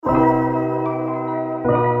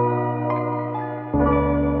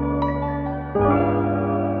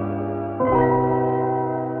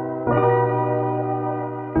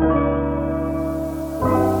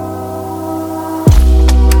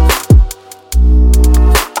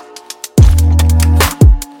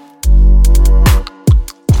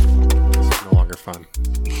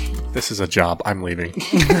This is a job. I'm leaving.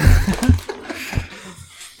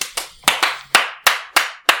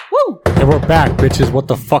 Woo! And we're back, bitches. What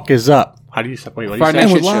the fuck is up? How do you say? Wait, what do you say?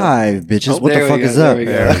 And we're live, bitches. What the fuck is up?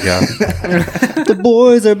 There we go. The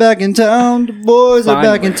boys are back in town. The boys are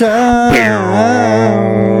back in town.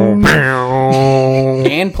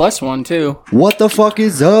 And plus one too. What the fuck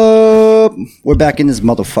is up? We're back in this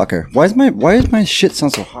motherfucker. Why is my shit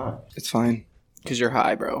sound so high? It's fine. Because you're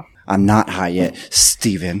high, bro. I'm not high yet,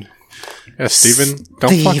 Steven. Yeah, Steven,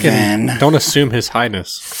 Steven. don't assume his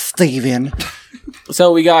highness. Steven.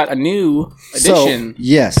 So we got a new addition.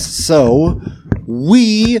 So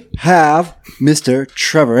we have Mr.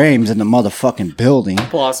 Trevor Ames in the motherfucking building.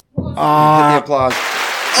 Plus. Hit the applause.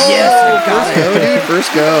 Yes,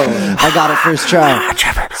 First go. I got it first try.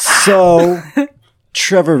 So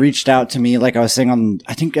Trevor reached out to me, like I was saying on,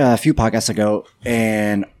 I think a few podcasts ago,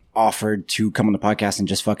 and offered to come on the podcast and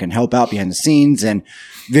just fucking help out behind the scenes and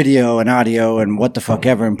video and audio and what the fuck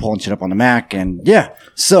ever and pulling shit up on the Mac. And yeah,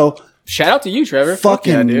 so Shout out to you, Trevor.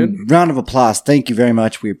 fucking Fuck yeah, dude. round of applause. Thank you very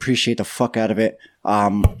much. We appreciate the fuck out of it.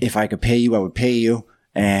 If I could pay you, I would pay you.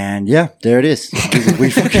 And yeah, there it is. We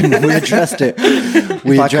addressed it.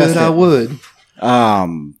 We If I addressed could, it. I would.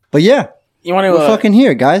 But yeah, You want to we're fucking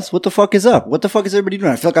here, guys. What the fuck is up? What the fuck is everybody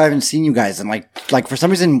doing? I feel like I haven't seen you guys in like for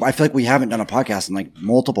some reason I feel like we haven't done a podcast in like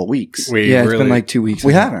multiple weeks. Yeah, it's been like 2 weeks.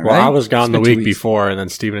 We haven't, Well, right? I was gone the been 2 week weeks. before, and then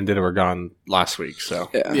Steven and Diddy were gone last week. So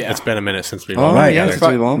Yeah. it's been a minute since we've Oh, all right, been yeah, together.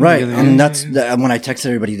 that's we've all been Right, together. and that's when I texted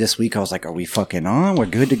everybody this week. I was like, "Are we fucking on? We're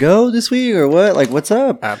good to go this week, or what? Like, what's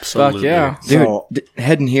up?" Absolutely. Fuck yeah. Dude, So-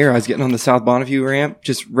 heading here, I was getting on the South Bonneview ramp,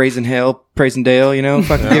 just raising hell, praising Dale, you know,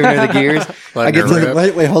 fucking giving her the gears. I get her to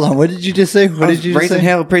rip. Wait, hold on. What did you just say? What did you just raising say?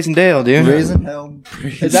 hell, praising Dale, dude. Raising hell.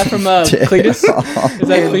 Is that from Cletus? Is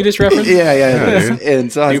that Cletus reference? Yeah. dude.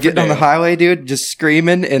 And so I was for getting on the Dale. highway, dude, just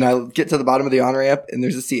screaming, and I get to the bottom of the on ramp, and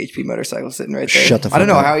there's a CHP motorcycle sitting right there. Shut the I don't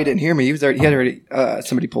fuck know up. how he didn't hear me. He had already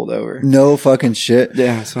somebody pulled over. No fucking shit.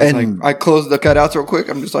 Yeah, so I was And- like, I closed the cutouts real quick.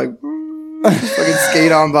 I'm just like, just fucking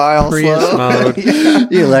skate on by all Prius slow. mode.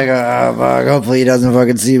 You're like, oh fuck. Hopefully he doesn't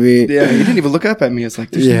fucking see me. Yeah, he didn't even look up at me. It's like,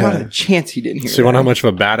 there's Yeah. not a chance he didn't hear So you want to know that. how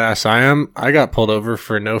much of a badass I am? I got pulled over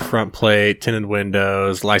for no front plate, tinted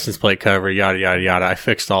windows, license plate cover, yada, yada, yada. I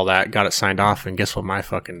fixed all that, got it signed off, and guess what my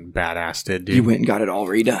fucking badass did, dude? You went and got it all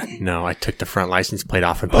redone. No, I took the front license plate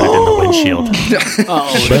off and put it in the windshield. Oh,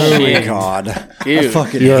 Oh my shit. god. I Dude.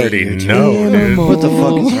 fucking You hate already you, dude. know, dude. What the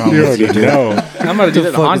fuck is wrong You with you, already dude? know. I'm going to do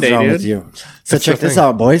that in What the fuck is wrong Hyundai, with dude. you? So That's check the this thing.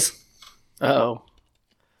 out, boys. Uh-oh.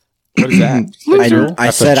 What is that? I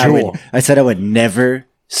That's a said Juul. I said I would never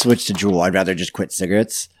switch to Juul. I'd rather just quit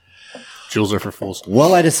cigarettes. Jules are for fools.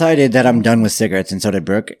 Well, I decided that I'm done with cigarettes, and so did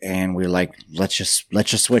Brooke. And we're like, let's just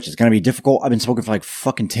switch. It's gonna be difficult. I've been smoking for like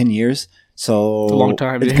fucking 10 years, so a long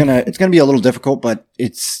time, It's dude. gonna be a little difficult, but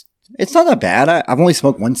it's not that bad. I've only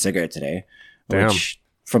smoked one cigarette today, Damn. which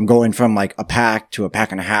from going from like a pack to a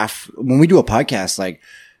pack and a half. When we do a podcast, like,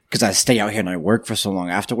 because I stay out here and I work for so long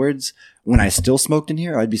afterwards, when I still smoked in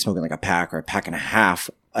here, I'd be smoking like a pack or a pack and a half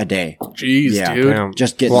a day. Jeez, Yeah. dude. Damn.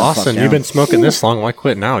 Just getting Well, the fuck Austin, down. you've been smoking this long. Why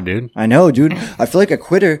quit now, dude? I know, dude. I feel like a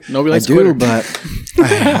quitter. Nobody I likes do, quitter. but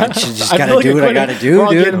I just I gotta feel like do what I we're gotta do, all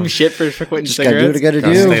dude. getting shit for quitting Just gotta do what I cigarettes. gotta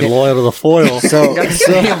Gotta stay do. loyal to the foil. So is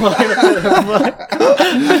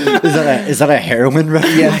that a heroin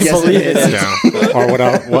reference? Yes, it is. Yeah. Or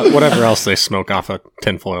whatever else they smoke off of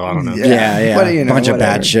tinfoil. I don't know. Yeah. What do you know, Bunch of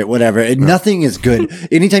whatever. bad shit, whatever. Nothing is good.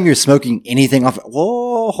 Anytime you're smoking anything off,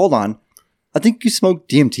 whoa, hold on. I think you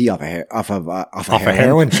smoked DMT off of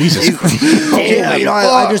heroin? Jesus Christ. Yeah, you know,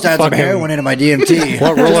 I just had some Fucking- heroin into my DMT.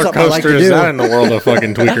 What Just roller something I like coaster to is do. that in the world of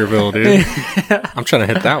fucking Tweakerville, dude? I'm trying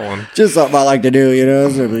to hit that one. Just something I like to do, you know?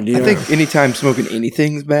 It's no big deal. I think anytime smoking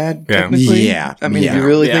anything's bad. Yeah. Technically. Yeah. I mean, Yeah. if you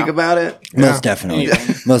really Yeah. think about it. most definitely,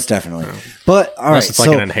 most definitely. But all right, Unless it's like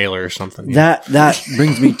so an inhaler or something. that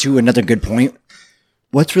brings me to another good point.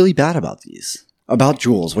 What's really bad about these? About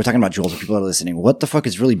Juuls. We're talking about Juuls. If people are listening, what the fuck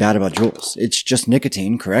is really bad about Juuls? It's just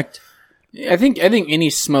nicotine, correct? I think any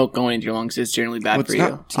smoke going into your lungs is generally bad Well, for it's you.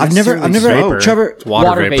 not- I've never, Vapor. Trevor. It's water,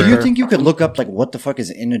 Water vapor. vapor. Do you think you could look up like what the fuck is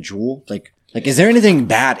in a Juul? Like, is there anything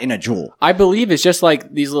bad in a Juul? I believe it's just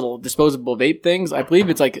like these little disposable vape things. I believe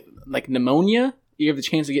it's like pneumonia. You have the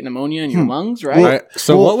chance to get pneumonia in your lungs, right? Right.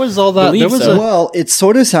 So Well, what was all that? believe There was so. Well, it's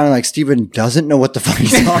sort of sounding like Steven doesn't know what the fuck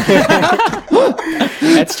he's talking about.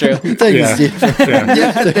 That's true. Thank you, Yeah. Steven.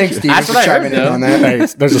 Yeah, thanks, Steve, That's for what I heard, chiming in though. on that. Hey,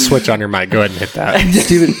 there's a switch on your mic. Go ahead and hit that.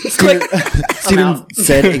 Steven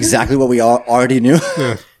said exactly what we all already knew.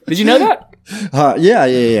 Did you know that? Yeah.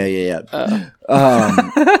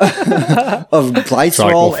 Of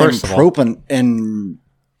glycerol first and of all-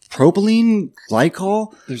 propylene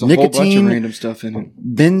glycol, There's a whole bunch of nicotine, random stuff in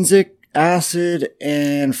it. benzic acid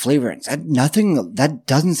and flavorings. That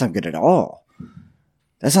doesn't sound good at all.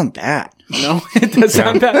 That's not bad. No, it does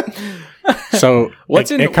sound bad. So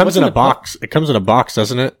What's it in- comes what's in in a the box. It comes in a box,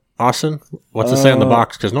 doesn't it, Austin? What's it say on the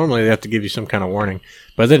box? Because normally they have to give you some kind of warning.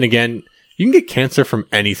 But then again, you can get cancer from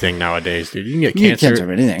anything nowadays, dude. You can get cancer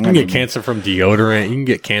from anything. You can get cancer from deodorant. You can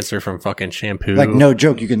get cancer from fucking shampoo. Like, no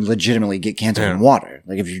joke, you can legitimately get cancer Yeah. from water.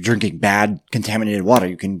 Like, if you're drinking bad, contaminated water,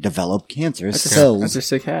 you can develop cancer cells. That's a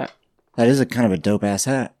sick hat. That is a kind of a dope-ass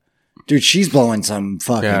hat. Dude, she's blowing some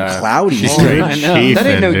fucking Yeah. cloudy She's shit. straight I know. chiefing, That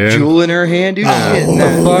ain't no dude. jewel in her hand, dude. She's hitting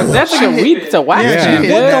that fuck. That's like a weed. It's a wax Yeah, pen, she's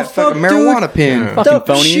boy. hitting that the fuck, fucking marijuana pin. Yeah. Fucking The-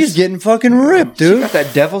 phonies. She's getting fucking ripped, She dude. got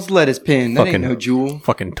that devil's lettuce pin. That ain't Fucking- no jewel.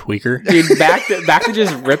 Fucking tweaker. Dude, back to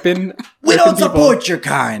just ripping. We ripping don't people. support your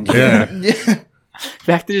kind. Yeah.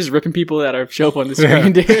 Back to just ripping people that are show up on the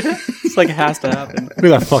screen, dude. It's like it has to happen.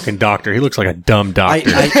 Look at that fucking doctor. He looks like a dumb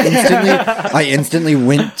doctor. I instantly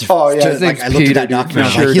went to, Oh, yeah, his like, name's I looked Peter, at that doctor dude, and I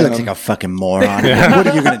was for like, he sure looks dumb. like a fucking moron. What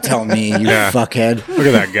are you going to tell me, you Yeah. fuckhead? Look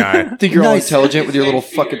at that guy. Think you're all Nice. intelligent with your little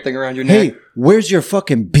fucking thing around your neck? Hey, where's your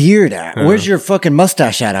fucking beard at? Where's your fucking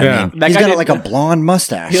mustache at? I Yeah. mean, That he's guy got did- like a blonde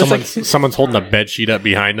mustache. He looks like- Someone's holding a bed sheet up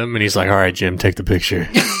behind him, and he's like, "All right, Jim, take the picture."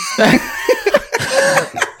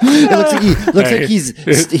 It looks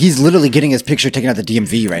like he's literally getting his picture taken at the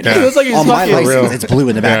DMV right now. It looks like he's on my fucking- license, real. it's blue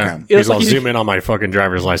in the background. It He's looks all like he- zoom in on my fucking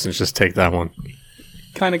driver's license. Just take that one.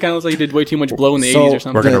 Kind of looks like he did way too much blow in the So, 80s or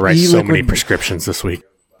something. We're gonna The write so many e-liquid- prescriptions this week.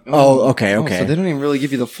 Oh, okay, Oh, okay. so they don't even really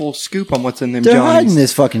give you the full scoop on what's in them They're Johnnies. hiding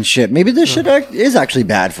this fucking shit. Maybe this shit is actually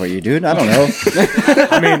bad for you, dude. I don't know.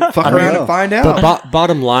 I mean, Fuck I around know. and find but out.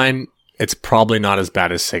 bottom line, it's probably not as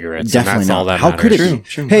bad as cigarettes. Definitely and that's not. all that How matters.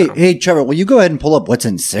 could it be? Hey, Trevor, will you go ahead and pull up what's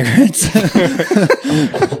in cigarettes?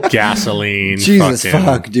 Gasoline. Jesus fucking-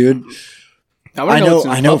 fuck, dude. wanna what's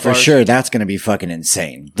in I know Puff for Bars. sure that's going to be fucking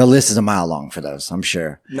insane. The list is a mile long for those, I'm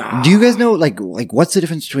sure. Do you guys know, like what's the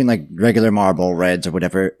difference between like regular Marlboro Reds or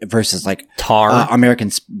whatever versus like Tar. American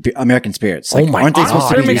spirits? Like, Oh my aren't they God. supposed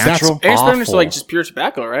to be Spearmint's- that's natural? Experiments are awful. like just pure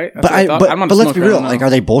tobacco, right? That's But what I thought. I'm not a but let's be smoker, I real. don't know. Like, are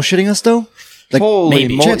they bullshitting us though? Like, Holy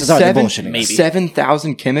maybe. moly. Chances are they're bullshitting us.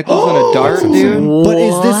 7,000 chemicals on a dart, dude. But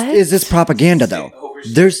is this propaganda though?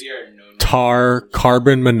 There's Tar,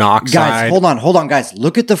 carbon monoxide. guys, hold on, guys.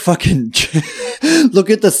 Look at the fucking look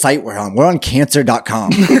at the site we're on. We're on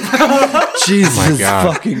cancer.com. Jesus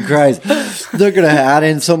God. fucking Christ. They're gonna add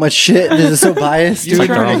in so much shit. This is so biased, It's dude. like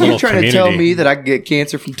their own You little trying to tell community. me that I can get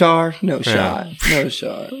cancer from tar? No shot. No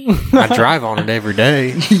shot. I drive on it every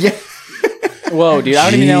day. Whoa, dude, I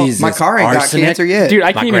don't even know. Jesus. My car ain't Arsenic? got cancer yet. Dude, I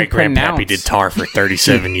My can't even great grandpappy pronounce. did tar for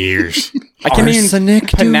 37 years. I can't Arsenic, even dude?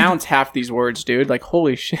 pronounce half these words, dude. Like,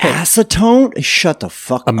 holy shit. Acetone? Shut the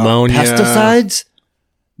fuck Ammonia. up. Pesticides?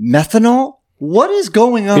 Methanol? What is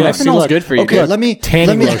going on? Dude, methanol's good for you. Okay, Look, let me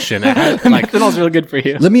Tanning lotion. It had, like, Methanol's really good for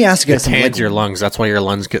you. let me ask you it guys something. tans Like, your lungs. That's why your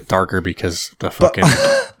lungs get darker because the fucking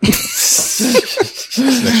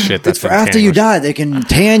the shit that's for in after tanning you lotion. die, they can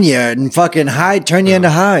tan you and fucking turn you into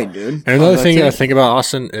hide, dude. And another thing you it. gotta think about,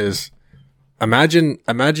 Austin, is imagine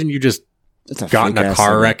you just That's a got in a fake-ass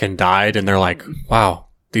car thing. wreck and died, and they're like, "Wow,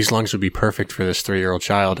 these lungs would be perfect for this 3-year-old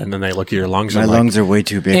child." And then they look at your lungs My and lungs are way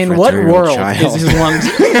too big for In a what 3-year-old world child. is his lungs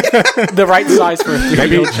the right size for a maybe,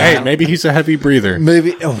 3-year-old hey, child? maybe he's a heavy breather.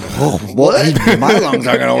 Maybe. My lungs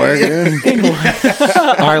aren't gonna work. Dude.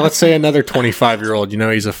 All right, let's say another 25-year-old. You know,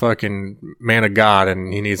 he's a fucking man of God,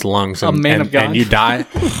 and he needs lungs. And, man and, of God. and you die,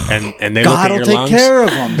 and they God look will at your take lungs. care of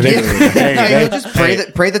them. They, dude. hey, they- just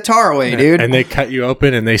pray the tar away, dude. and they cut you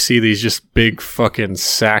open, and they see these just big fucking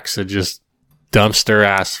sacks of just dumpster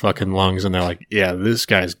ass fucking lungs, and they're like, "Yeah, this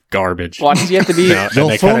guy's garbage." Why does he have to be? No, and Don't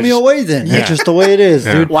they throw kinda me just- away then. Yeah. That's just the way it is,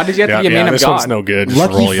 Yeah. dude. Why does he have to be a man of this God? one's no good. Just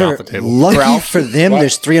roll you off the table. Lucky for them,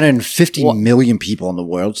 there's 350 million people in the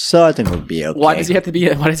world, so I think we'll be okay. Why does he have to be?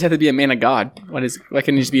 Why does he have to be a man of God? Why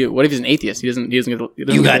can he just be? What if he's an atheist? He doesn't get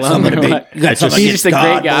You got along, something to or be. what? You got something He's just a against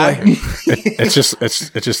great God, guy. boy.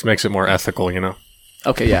 It just makes it more ethical, you know.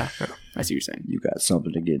 Okay, yeah, I see what you're saying. You got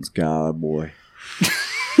something against God, boy.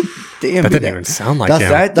 Damn, That dude, didn't even sound like That's him.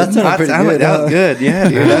 that. That sounded pretty sound like good. that was good. Yeah,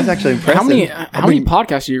 dude, that was actually impressive. How many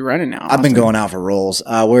podcasts are you running now? I've been going out for rolls.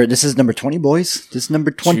 This is number 20, boys. This is number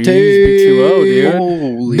 20. Jeez, big 2-0, dude.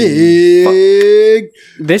 Holy Big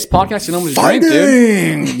This podcast can almost drink, dude.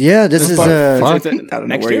 fighting. Yeah, this is fuck? It's I don't know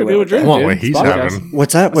next where year, you we will went with drink. I want dude. what he's This podcast. having.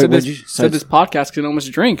 what's that? Wait, So what'd you this podcast can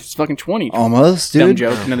almost drink. It's fucking 20. Almost, Dumb dude.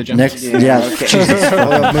 joke. Another joke. Next, yeah. Jesus.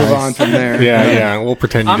 We'll move on from there. Yeah, we'll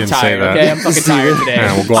pretend you I'm didn't tired. say that. Okay, I'm fucking tired today.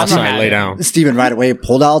 Yeah, we'll go I'm not outside, mad lay at down. Steven right away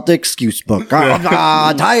pulled out the excuse book. Tired.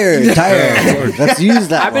 Let's use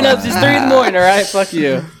that. I've been one. up since 3 in the morning. All right, fuck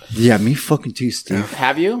you. Yeah, me fucking too, Steve.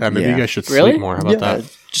 Have you? Maybe Yeah. you guys should Really? sleep more. How about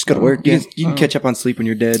that? Just go to work. You can catch up on sleep when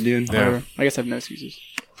you're dead, dude. Yeah. Whatever. I guess I have no excuses.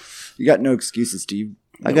 You got no excuses, Steve.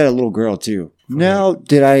 I got a little girl too. Now,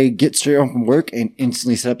 did I get straight home from work and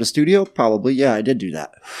instantly set up the studio? Probably. Yeah, I did do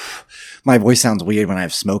that. My voice sounds weird when I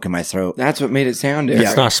have smoke in my throat. That's what made it sound. Yeah.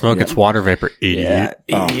 It's not smoke, it's water vapor, idiot.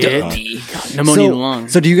 Idiot. God, pneumonia in the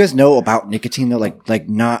lungs. So do you guys know about nicotine though?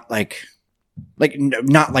 Not like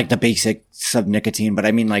the basics of nicotine, but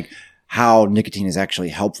I mean like how nicotine is actually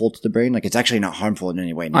helpful to the brain. Like it's actually not harmful in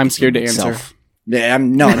any way. I'm scared to Nicotine answer. itself. Yeah,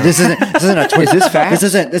 this isn't a twist. Is this fact?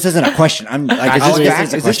 This isn't a question. I'm like, Is this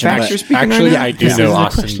fact? Is this fact you're speaking right Actually, now? I do This know isn't a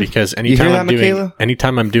Austin question. because You hear that, Michaela?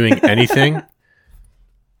 anytime I'm doing anything,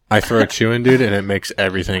 I throw a chew in, dude, and it makes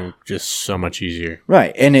everything just so much easier.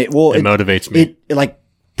 right, and it Motivates me. It like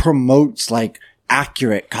promotes like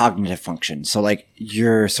accurate cognitive function. So like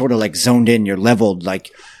you're sort of like zoned in, you're leveled, like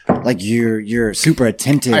you're super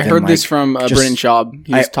attentive. I and, heard this like, from just- Brennan Schaub.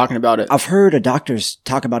 He was talking about it. I've heard doctors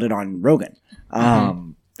talk about it on Rogan.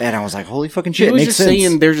 And I was like, holy fucking He shit. It was makes just sense.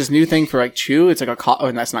 saying there's this new thing for like chew. It's like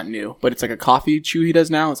and that's not new, but it's like a coffee chew he does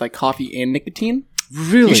now. It's like coffee and nicotine.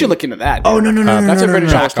 Really? You should look into that. Oh, dude. no. That's what no, Brennan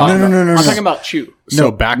no, Schaub was talking no, about. no, no, I'm no. talking about chew. So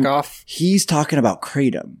No, back off. He's talking about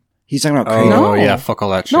Kratom. He's talking about Oh, Kratom. No. yeah, fuck all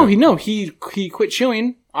that shit. No, he quit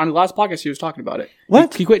chewing on the last podcast. He was talking about it.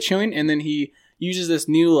 What? He quit chewing and then he uses this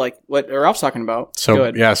new like what Ralph's talking about. Go So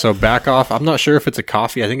ahead. yeah, so back off. I'm not sure if it's a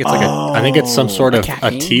coffee. I think it's like I think it's some sort of a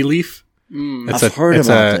caffeine? tea leaf. I've heard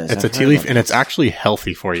about this. It's a I've tea heard leaf, about and it's actually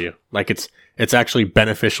healthy for you. Like it's actually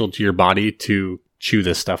beneficial to your body to chew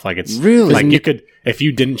this stuff. Like it's Really? like you could, if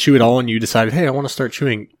you didn't chew it all and you decided, hey, I want to start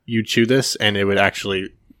chewing, you chew this, and it would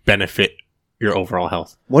actually benefit your overall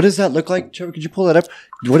health. What does that look like, Trevor? Could you pull that up?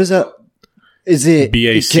 What is that? Is it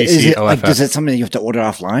BACCOFF. Is it like? Is it something that you have to order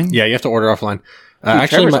offline? Yeah, you have to order offline. Dude,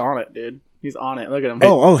 Actually, Trevor's my- on it, dude. He's on it. Look at him.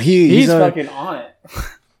 Oh, he's fucking on it.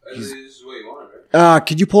 This is what you want, right?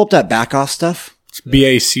 Could you pull up that back off stuff? it's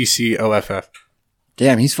BACCOFF.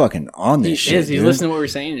 Damn, he's fucking on this He shit. is. He's dude. listening to what we're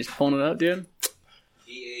saying. Just pulling it up, dude.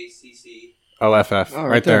 BACC. OFF. Oh, right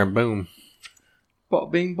right there. there. Boom.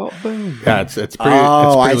 Bop, bing, bop, boom. Yeah, it's pretty.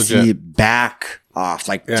 Oh, I it's pretty see. legit. Back off,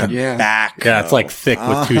 like Yeah. to Yeah. back. Yeah, it's like thick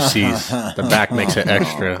with two C's. The back makes it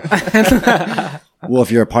extra. Well,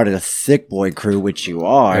 if you're a part of the thick boy crew, which you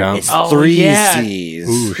are, Yeah. it's Oh, 3 yeah. C's.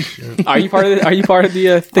 Ooh, shit. Are you part of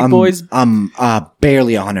the thick boys? I'm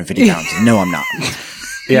barely 150 pounds. No, I'm not.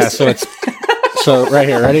 Yeah, so right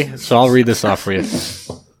here, ready? So I'll read this off for you.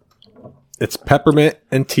 It's peppermint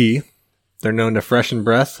and tea. They're known to freshen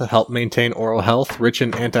breath, help maintain oral health, rich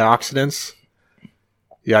in antioxidants,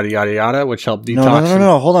 yada yada yada, which help detox.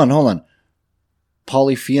 No. Hold on.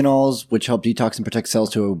 Polyphenols, which help detox and protect cells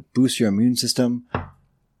to boost your immune system.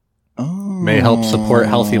 Oh. May help support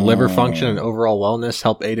healthy liver function and overall wellness,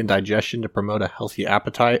 help aid in digestion to promote a healthy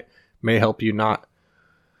appetite, may help you not.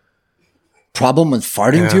 Problem with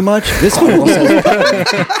farting Yeah. too much? This one says,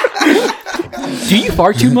 Do you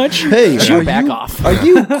fart too much? hey, Chew back off. Are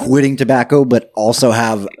you quitting tobacco but also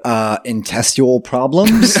have intestinal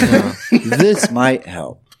problems? This might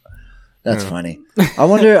help. That's funny. I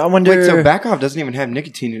wonder. Wait, so back off doesn't even have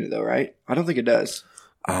nicotine in it, though, right? I don't think it does.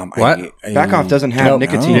 What? Back off doesn't have Nope.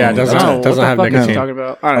 nicotine. Yeah, it in doesn't. Oh, It doesn't what have the fuck is he nicotine. talking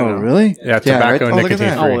about? I don't Oh, know. really? Yeah, Yeah, right. tobacco Oh, and look at nicotine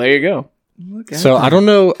that. Oh, well, free. there you go. Look at So that. I don't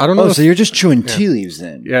know. Oh, if- so you're just chewing tea leaves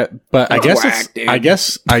then? Yeah, but I That's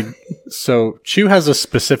guess whack, dude. so chew has a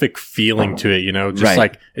specific feeling to it, you know, just Right.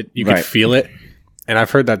 like you can Right. feel it. And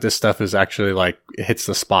I've heard that this stuff is actually like it hits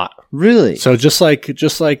the spot. Really? So just like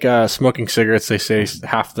smoking cigarettes, they say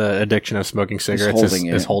half the addiction of smoking cigarettes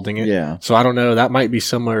is holding it. Yeah. So I don't know. That might be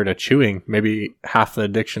similar to chewing. Maybe half the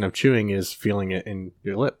addiction of chewing is feeling it in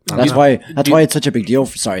your lip. I don't That's know. why it's such a big deal.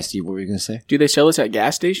 Sorry, Steve. What were you gonna say? Do they sell this at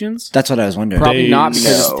gas stations? That's what I was wondering. Probably They- not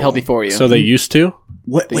because No. it's healthy for you. So they used to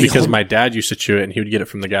What? Wait, because hold- my dad used to chew it and he would get it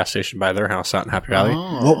from the gas station by their house out in Happy Valley.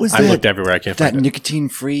 what was I that? looked everywhere. I can't That find it.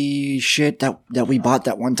 nicotine-free shit that we bought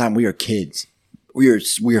that one time. We were kids. We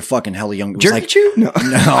were fucking hella young. It was Jerky like chew? No.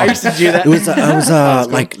 no. I used to do that. It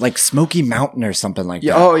was like Smoky Mountain or something like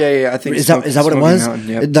Yeah, that. oh, yeah. I think Is that what it Smoky was? Mountain,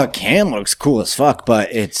 yep. The can looks cool as fuck,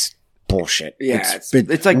 but it's bullshit. Yeah,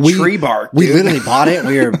 it's like tree bark, We dude. literally bought it.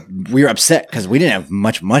 We were upset because we didn't have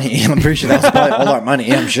much money. I'm pretty sure that was probably all our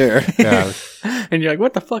money. I'm sure. Yeah. And you're like,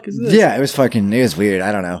 what the fuck is this? Yeah, it was weird.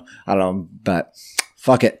 I don't know, but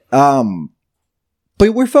fuck it.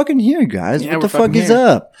 But we're fucking here, guys. Yeah, what the we're fuck fucking is here.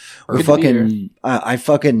 up? We're We're good to be fucking. I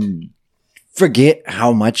fucking forget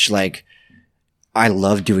how much like I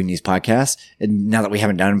love doing these podcasts, and now that we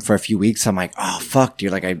haven't done them for a few weeks, I'm like, oh fuck,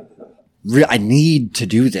 dude. Like I need to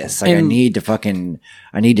do this. Like I And- need to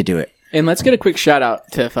do it. And let's get a quick shout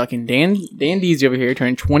out to fucking Dan Deasy over here,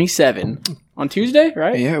 turning 27 on Tuesday,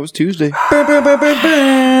 right? Yeah, it was Tuesday. Do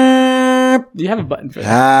you have a button for that?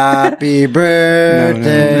 Happy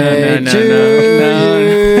birthday No. to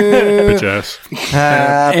you. Bitch ass.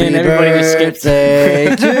 Happy And everybody just skips.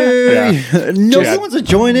 birthday to you. No Yeah. one wants to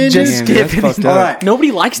join in. Just Damn, that's skip. fucked All up. right.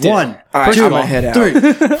 Nobody likes it. 1, All right, 2, I'm gonna head out. 3.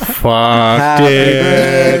 Fuck Happy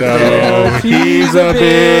it. Oh, he's a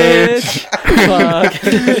bitch. Fuck.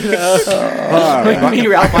 Me,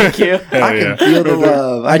 Ralph IQ. Hell yeah. Feel the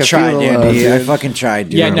love. I can tried, feel the Andy. love, I dude. fucking tried,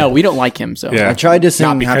 dude. Yeah, no, we don't like him, so. Yeah. I tried to sing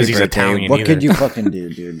Not because happy he's birthday. Italian What either. could you fucking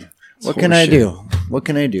do, dude? What can I do? What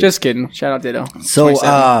can I do? Just kidding. Shout out Ditto. So,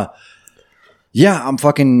 27. yeah, I'm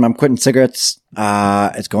quitting cigarettes.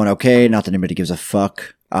 It's going okay. Not that anybody gives a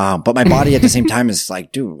fuck. But my body at the same time is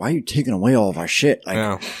like, dude, why are you taking away all of our shit? Like,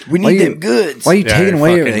 Yeah. We why need you- them goods. Why are you Yeah, taking your away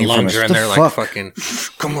fucking everything from lungs us? are What in the there like fuck? fucking,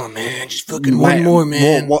 come on, man, just fucking My- one more,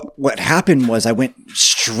 man. Well, what happened was I went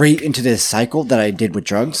straight into this cycle that I did with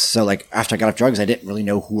drugs. So like after I got off drugs, I didn't really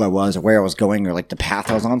know who I was or where I was going or like the path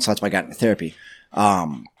I was on. So that's why I got into therapy.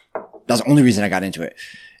 That was the only reason I got into it.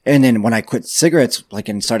 And then when I quit cigarettes, like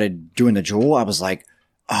and started doing the Juul, I was like,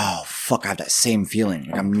 oh fuck, I have that same feeling.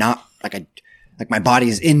 Like I'm not like my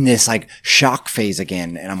body's in this like shock phase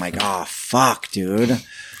again. And I'm like, oh fuck, dude,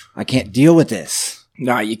 I can't deal with this.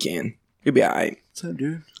 Nah, you can. You'll be all right. What's up,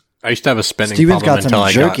 dude? I used to have a spending Steven's problem got until some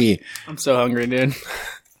I jerky. I'm so hungry, dude.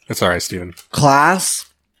 It's all right, Steven.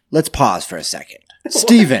 Class, let's pause for a second.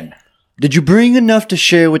 Steven, did you bring enough to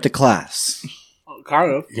share with the class?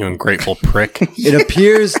 Carlo. You ungrateful prick. It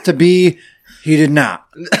appears to be he did not.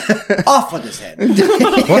 Off with his head.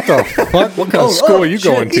 What the fuck? What kind of school are you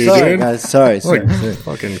going to, Sorry, dude? guys. Sorry. Like, sorry.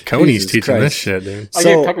 fucking Coney's Jesus teaching this Christ. shit, dude. I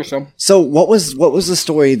So- gave Tucker some. So what was the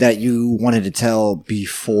story that you wanted to tell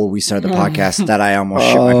before we started the podcast that I almost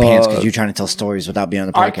shit my pants because you're trying to tell stories without being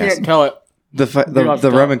on the I podcast? can't tell it. The I'll the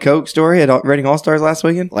stop. rum and coke story at Reading All Stars last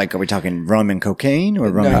weekend. Like, are we talking rum and cocaine or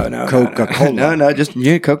rum and Coca-Cola? No, just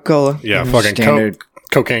Coca Cola. Yeah, fucking Standard.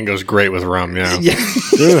 cocaine goes great with rum, yeah.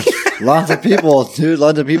 Dude, lots of people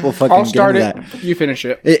fucking I'll get start into it. that. You finish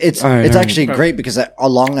it. It's All right, it's all right. actually great because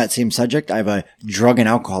along that same subject, I have a drug and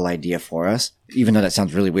alcohol idea for us. Even though that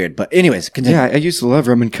sounds really weird, but anyways, continue. Yeah, I used to love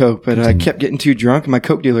rum and coke, but I kept getting too drunk and my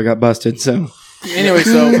coke dealer got busted. So Anyway,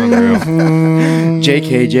 so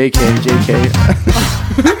JK.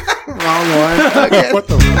 Wrong one. What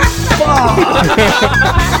the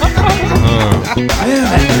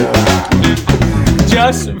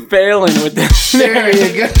just failing with this. There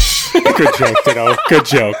you go. Good joke, Ditto. Good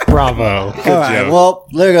joke. Bravo. Good All right, joke. well,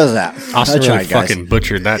 there goes that. Austin I really tried, guys. fucking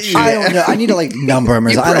butchered that shit. I don't know. I need to like number them.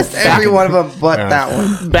 I don't Pressed every fucking- one of them but that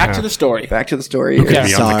one. Back to the story. Back to the story. Could Yeah.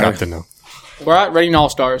 be on the Sorry. captain now. We're at Reading All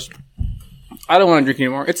Stars. I don't want to drink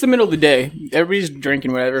anymore. It's the middle of the day. Everybody's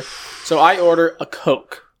drinking whatever. So I order a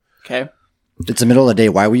Coke. Okay. It's the middle of the day.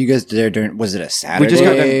 Why were you guys there during? Was it a We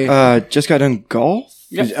Saturday? just got done golf.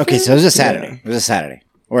 Yep. Okay, so it was a Saturday. It was a Saturday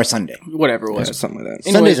or a Sunday. Whatever it was. Yeah, something like that.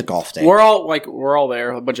 Anyways, Sunday's a golf day. We're all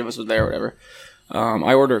there. A bunch of us was there. Whatever.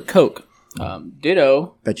 I order a Coke.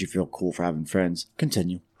 Ditto. Bet you feel cool for having friends.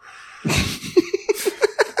 Continue.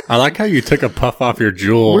 I like how you took a puff off your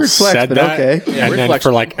Juul, Weird flex, said but that, okay. Yeah, and weird then flex.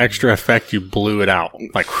 for like extra effect, you blew it out.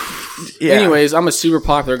 Like, Yeah. Anyways, I'm a super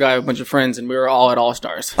popular guy with a bunch of friends, and we were all at All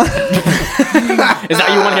Stars. Is that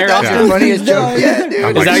what you want to hear? Austin? Yeah. Funniest joke yet, dude. I'm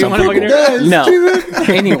Is like that what you some want to people. fucking hear?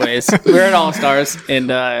 No. Anyways, we were at All Stars,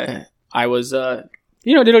 and I was,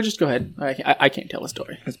 Ditto, just go ahead. I can't tell a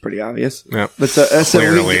story. That's pretty obvious. Yeah. But so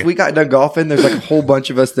Clearly. we got done golfing. There's like a whole bunch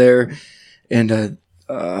of us there, and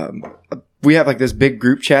we have like this big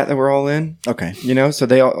group chat that we're all in. Okay. You know, so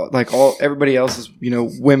they all everybody else is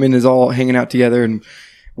women is all hanging out together, and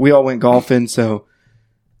we all went golfing. So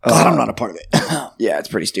God, I'm not a part of it. yeah, it's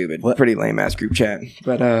pretty stupid, What? pretty lame ass group chat.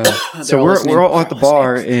 But so all listening. we're all at the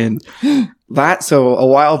bar, and so a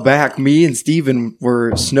while back, me and Steven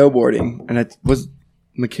were snowboarding, and it was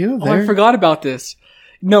Michaela Oh, there. I forgot about this.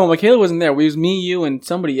 No, Michaela wasn't there. It was me, you, and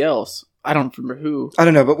somebody else. I don't remember who. I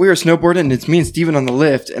don't know, but we were snowboarding, and it's me and Steven on the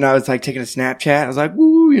lift, and I was like taking a Snapchat. I was like,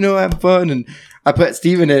 woo, having fun, and I put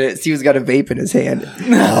Steven in it. Steven's got a vape in his hand.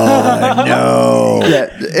 Oh no.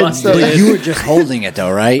 Yeah, and so But you were just holding it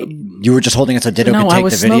though, right? You were just holding it so Ditto No, could I take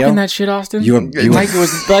was the video. smoking that shit, Austin. You were like it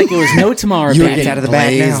was no tomorrow. you were back. getting out of the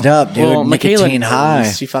bag blazed now. up, dude. Well, Michaela Nicotine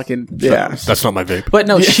high. She fucking yeah. That's not my vape. But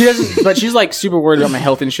no, she doesn't. But she's like super worried about my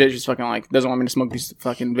health and shit. She's fucking like doesn't want me to smoke these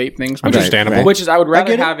fucking vape things. Understandable. Right. Which is I would rather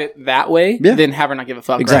get it. have it that way Yeah. than have her not give a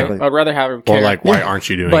fuck. Exactly. Right? I'd rather have her Or care. like, why aren't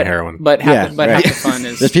you doing but heroin? But half, Yeah, but right. half the fun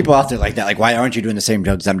is. There's people out there like that. Like, why aren't you doing the same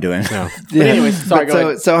drugs I'm doing? No. But anyways, sorry. But Go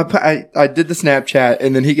ahead. so I did the Snapchat,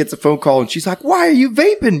 and then he gets a phone call, and she's like, "Why are you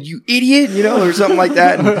vaping, you idiot, or something like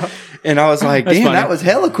that. And I was like, damn, funny. that was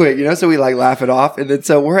hella quick, So we like laugh it off. And then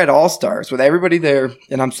so we're at All Stars with everybody there.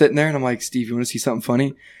 And I'm sitting there and I'm like, Steve, you want to see something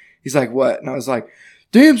funny? He's like, what? And I was like,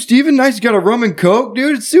 damn, Steven, nice. You got a rum and coke,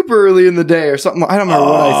 dude. It's super early in the day or something. I don't remember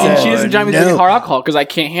what I And said. she doesn't drive me to drink hard alcohol because I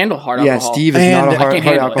can't handle hard alcohol. Steve is not a And hard, I can't hard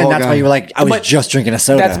handle it. alcohol And that's guy. why you were like, I was But just drinking a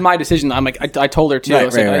soda. That's my decision. I'm like, I told her too. I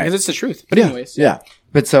was like, right. because it's the truth. But anyways, Yeah.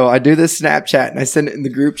 But so I do this Snapchat and I send it in the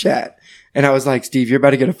group chat. And I was like, Steve, you're about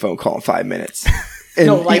to get a phone call in 5 minutes. And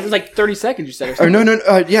No, like it was like 30 seconds. You said or or something.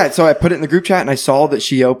 no. Yeah. So I put it in the group chat and I saw that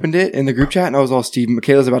she opened it in the group chat and I was all, Steve,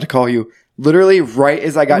 Michaela's about to call you. Literally right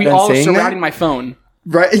as I got We done all saying surrounding that. my phone.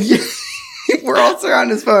 Right. We're all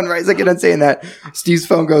surrounding his phone, right? As I get done saying that, Steve's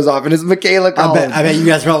phone goes off and it's Michaela calling. I bet you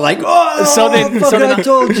guys were all like, oh, I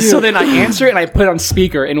told you. So then I answer it and I put it on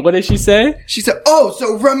speaker. And what did she say? She said, oh,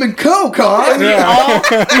 so rum and coke, huh?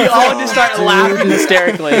 We all just started laughing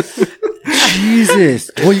hysterically.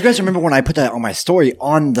 Jesus. Well, you guys remember when I put that on my story,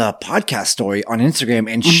 on the podcast story on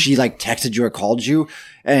Instagram, and she like texted you or called you,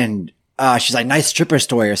 and she's like, nice stripper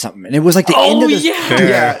story or something. And it was like the end of the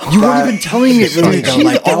Yeah. You weren't even telling me it really though. She's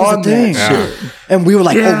Like that was on the thing. that And we were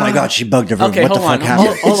like, oh my God, she bugged the room. Okay, what the hold on. fuck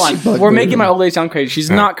happened? Hold on. We're making my old lady sound crazy. She's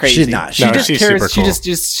not crazy. She's not. She No, just she's cares. super She cool.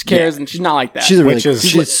 just cares, and she's not like that. She's a really, Which is-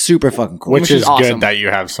 she's super fucking cool. Which is awesome. good that you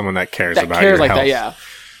have someone that cares that about cares your like health. that. Yeah.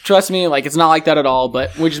 Trust me, like it's not like that at all.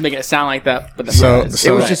 But we're just making it sound like that. But that's So- what it is.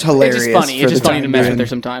 so- It was just hilarious. It's just funny. for It's just the funny to time mess being. with her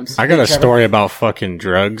sometimes. I got a story about fucking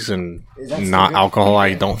drugs and not alcohol,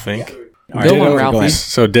 I don't think. Go on, Ralphie.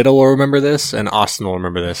 So Diddle will remember this and Austin will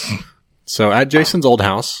remember this. So at Jason's old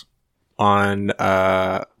house on,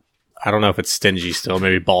 I don't know if it's Stingy still,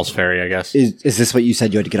 maybe Balls Ferry, I guess. Is this what you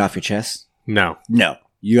said you had to get off your chest? No, No.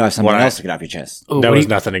 You have something What else I- to get off your chest. Oh, there was wait,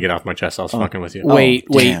 nothing to get off my chest. I was fucking with you. wait.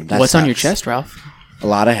 damn, that What's on your sucks. chest, Ralph? A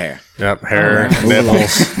lot of hair. Yep, hair,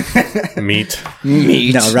 nipples, meat.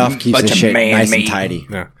 No, Ralph keeps Bunch his of shit man nice meat. and tidy.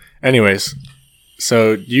 Yeah. Anyways,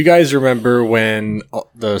 so you guys remember when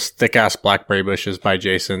those thick ass blackberry bushes by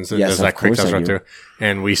Jason's and Yes, there's of that creek course that was I run do. through,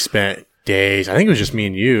 and we spent days. I think it was just me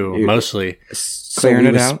and you mostly. Clearing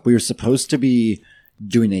it we out? We were supposed to be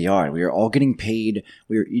doing the yard. We were all getting paid.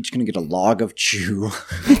 We were each going to get a log of chew.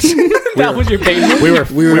 That was your payment. We were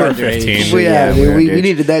underage. 15. Yeah, we dude, were we good.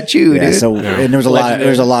 needed that chew, Yeah, dude. so and there was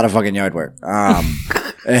a lot of fucking yard work.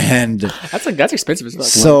 And That's expensive as fuck.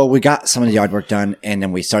 so we got some of the yard work done, and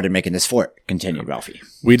then we started making this fort. Continued, Ralphie.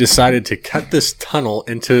 We decided to cut this tunnel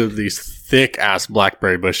into these thick ass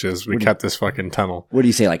blackberry bushes. We cut this fucking tunnel. What do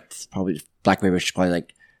you say? Like probably blackberry bush, probably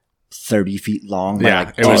like 30 feet long. by Yeah,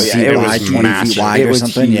 like it was- 10 feet it was wide, 20 massive. feet wide It or was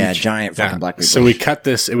something. huge. Yeah, giant fucking Yeah. blackberry So bush. we cut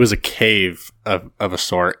this. It was a cave of a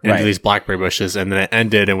sort into Right. these blackberry bushes, and then it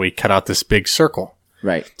ended, and we cut out this big circle.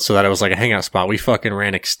 Right. So that it was like a hangout spot. We fucking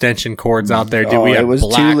ran extension cords out there, dude. We it had was too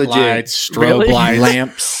black legit. lights, strobe Really? lights,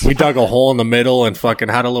 Lamps. We dug a hole in the middle and fucking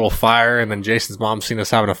had a little fire. And then Jason's mom seen us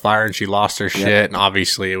having a fire and she lost her shit. And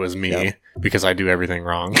obviously it was me because I do everything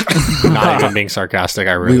wrong. Not even being sarcastic.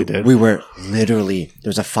 I really did. We were literally,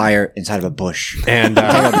 there's a fire inside of a bush. And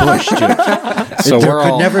A bush, dude. so there we're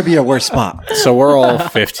could all never be a worse spot. so we're all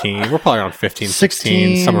 15. We're probably on 15,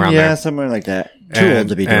 16, somewhere around yeah, there. somewhere like that. Too old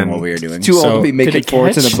to be doing what we were doing. Too old So- to be making Did it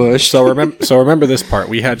forts in catch? a bush. So remember this part.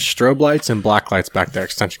 We had strobe lights and black lights back there,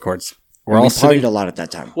 extension cords. We're we all partied sitting. a lot at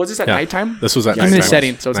that time. Was this at Yeah. nighttime? This was at I'm in nighttime. a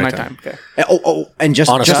setting, so it's nighttime. Okay. And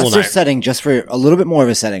just On a just school for night. setting, just for a little bit more of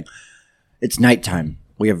a setting. It's nighttime.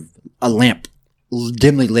 We have a lamp,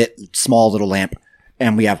 dimly lit, small little lamp.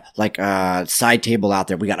 And we have like a side table out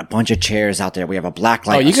there. We got a bunch of chairs out there. We have a black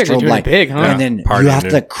light. Oh, you a guys are strobe doing it light. big, huh? And then Partying, you have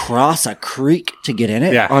dude. to cross a creek to get in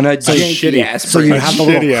it. Yeah. On a So janky shitty. ass So you bridge. have the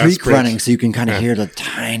little Shitty-ass creek bridge. running, so you can kind of hear the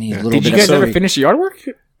tiny little Did bit you guys of. ever finish the yard work?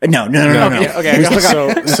 No. Okay, okay. We still So-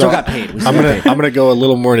 got, we still got paid. We still I'm got gonna paid. I'm gonna go a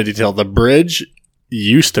little more into detail. The bridge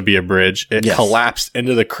used to be a bridge. It Yes. collapsed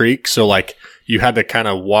into the creek, so like you had to kind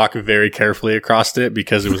of walk very carefully across it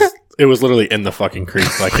because it was literally in the fucking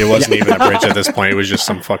creek. Like it wasn't even a bridge at this point. It was just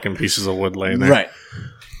some fucking pieces of wood laying there. Right.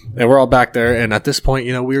 And we're all back there. And at this point,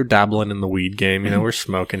 we were dabbling in the weed game. We're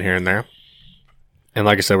smoking here and there. And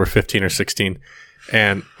like I said, we're 15 or 16.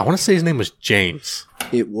 And I want to say his name was James.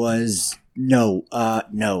 It was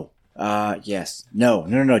yes,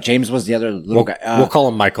 no. James was the other little We'll, guy. we'll call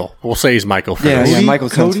him Michael. We'll say he's Michael for Yeah, this. yeah, Michael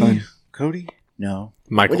sounds fine. Cody? No,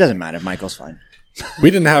 Michael. It doesn't matter. Michael's fine.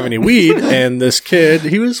 We didn't have any weed, and this kid,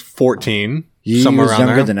 he was 14, He somewhere was around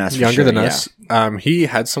younger there. than us, for Younger sure, than yeah. us. He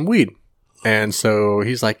had some weed, and so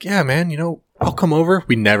he's like, "Yeah, man, I'll come over."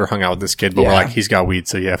 We never hung out with this kid, but we're Yeah. like, "He's got weed,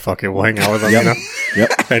 so yeah, fuck it, we'll hang out with him."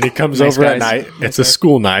 Yep. And he comes Nice over at guys. night. It's a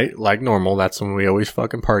school night, like normal. That's when we always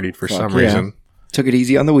fucking partied for some yeah. reason. Took it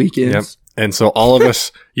easy on the weekends. Yep. And so all of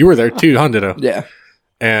us, you were there too, huh, Ditto? Yeah.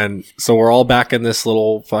 And so we're all back in this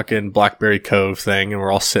little fucking Blackberry Cove thing, and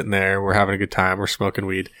we're all sitting there. We're having a good time. We're smoking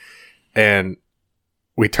weed. And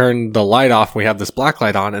we turn the light off. We have this black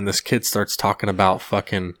light on, and this kid starts talking about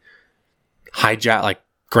fucking hijack, like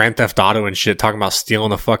Grand Theft Auto and shit, talking about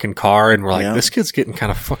stealing a fucking car. And we're like, this kid's getting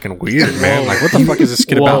kind of fucking weird, man. Like, what the fuck is this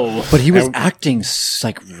kid about? But he was acting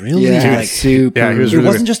like really like super. Yeah, he was it really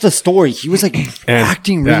wasn't just a story. He was like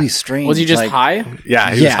acting really strange. Was he just like, high?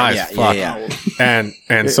 Yeah, he was high as fuck.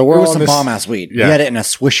 And so we're it all was in some this, bomb ass weed. Yeah. He had it in a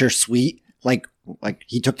Swisher Sweet. Like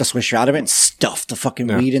he took the Swisher out of it and stuffed the fucking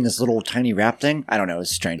weed in this little tiny wrap thing. I don't know. It was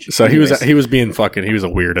strange. So he was being fucking. He was a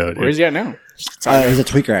weirdo. Dude. Where is he at now? He's a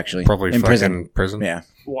tweaker actually. Probably in fucking prison. Yeah.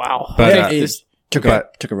 Wow. But Took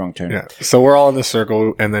a wrong turn. yeah. So we're all in this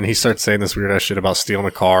circle, and then he starts saying this weird ass shit about stealing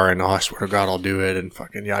a car, and I swear to God, I'll do it, and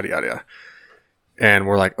fucking yada yada yada. And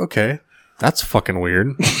we're like, okay, that's fucking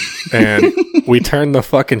weird. And we turn the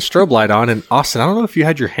fucking strobe light on, and Austin, I don't know if you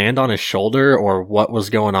had your hand on his shoulder or what was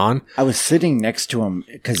going on. I was sitting next to him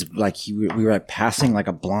because like we were like, passing like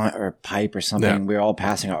a blunt or a pipe or something. Yeah. We were all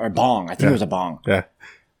passing or a bong. I think it was a bong. Yeah.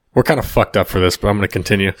 We're kind of fucked up for this, but I'm going to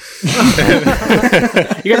continue.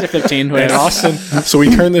 You guys are 15. And Whatever. Austin, so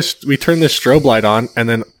we turn this strobe light on, and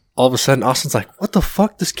then all of a sudden Austin's like, what the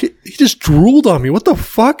fuck? This kid, he just drooled on me. What the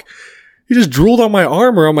fuck? He just drooled on my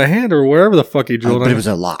arm or on my hand or wherever the fuck he drooled But on it me. was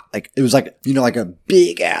a lot. Like it was like like a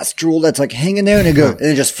big ass drool that's like hanging there and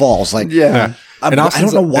it just falls. Like Yeah. I And don't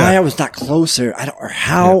Austin's know why yeah. I was that closer. or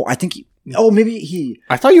how. I think maybe he.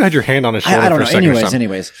 I thought you had your hand on his shoulder I don't for know. a second or something.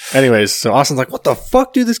 Anyways. So Austin's like, what the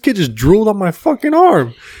fuck, dude? This kid just drooled on my fucking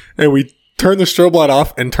arm. And we turn the strobe light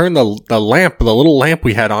off and turn the lamp, the little lamp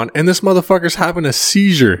we had on, and this motherfucker's having a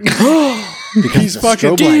seizure. Because He's of the fucking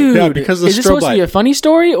strobe light. Dude, Yeah, because of the is this strobe supposed to be light. a funny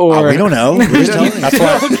story or? We don't know. We're just telling you. That's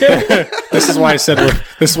why. This is why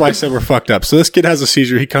I said we're fucked up. So this kid has a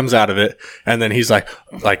seizure. He comes out of it, and then he's like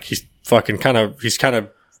he's fucking kind of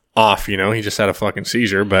off. You know, he just had a fucking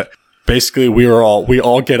seizure. But basically, we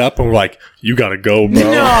all get up and we're like, "You gotta go, bro."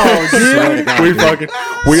 No, dude.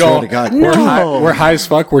 We're high as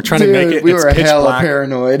fuck. We're trying to make it. we It's were pitch hella black.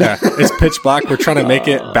 paranoid. Yeah, it's pitch black. We're trying to make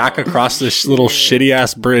it back across this little shitty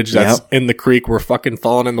ass bridge that's in the creek. We're fucking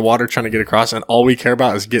falling in the water trying to get across, and all we care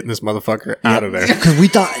about is getting this motherfucker out of there. Because we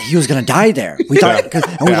thought he was gonna die there. We thought, and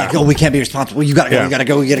we're like, "Oh, we can't be responsible. You gotta go. Yeah. You gotta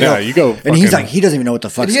go. You gotta Yeah, go." you go And he's fucking- like, he doesn't even know what the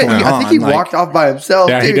fuck's Yeah, going on. I think he Like, walked off by himself.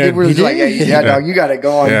 Yeah, he dude. did. We were He like, did. yeah, dog, you gotta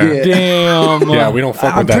go on. Yeah. Get. Damn. Yeah, we don't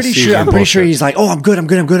fuck I'm with that pretty seizure sure. I'm pretty sure bullshit. he's like, "Oh, I'm good.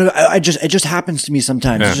 It just happens to me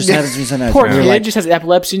sometimes. It just happens to me sometimes." Poor And we're kid like, just has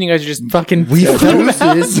epilepsy and you guys are just fucking. we felt,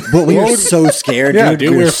 but we were so scared. Yeah, dude.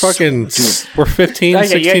 dude, we're fucking, we're 15, Okay,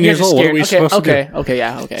 16 years old. What are we supposed to do? Okay,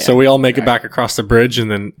 yeah, okay. So we all make it back across the bridge,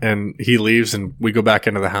 and he leaves, and we go back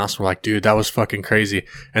into the house. We're like, dude, that was fucking crazy.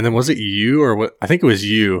 And then was it you or what? I think it was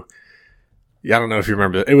you. Yeah, I don't know if you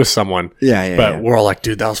remember. It was someone. Yeah. But we're all like,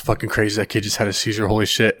 dude, that was fucking crazy. That kid just had a seizure. Holy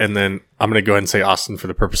shit. And then I'm going to go ahead and say Austin for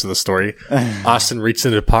the purpose of the story. Austin reached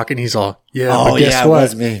into the pocket and he's all, but guess it what?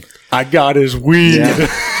 was me. I got his weed. Yeah.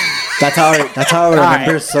 That's how I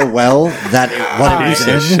remember so well that what it Piece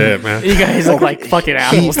was of in. shit, man. You guys look like fucking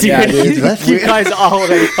assholes, dude. Yeah, dude, left You it. guys all look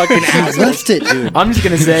like fucking He assholes. left it, dude. I'm just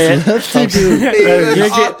gonna say it. Left it,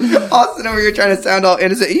 dude. Austin over here trying to sound all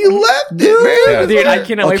innocent. He left it, man. Dude, I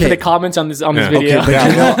cannot wait for Okay. the comments on this Yeah. video. Okay,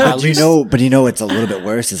 Yeah. but you know, it's a little bit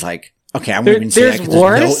worse. It's like, okay, I'm There- even say there's that 'cause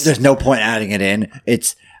worse? there's no point adding it in.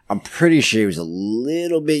 I'm pretty sure he was a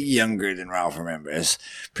little bit younger than Ralph remembers.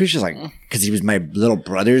 Pretty sure, like, because he was my little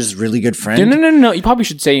brother's really good friend. No. You probably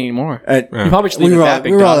should say anymore. You probably should leave We it were that all,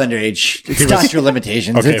 big we were all dog. underage. It's statute of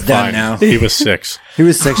limitations. Okay, It's done fine. now. He was 6. He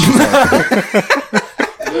was 6 years old.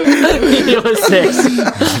 He was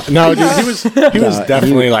 6. No, dude, he was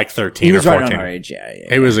definitely like 13 He was or right 14. on our age.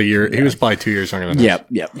 Yeah. He was a year. He was probably 2 years younger than us.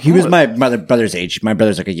 Yep. He was my brother's age. My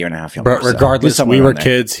brother's like a year and a half younger. But so regardless, somewhere we were around there.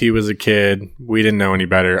 kids. He was a kid. We didn't know any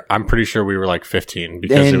better. I'm pretty sure we were like 15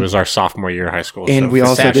 because it And- was our sophomore year of high school. And so we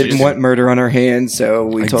also savages. didn't want murder on our hands, so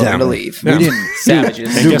we told him to Exactly. leave. We didn't.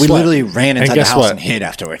 Savages. And Dude, guess we what? literally ran inside the guess house what? and hid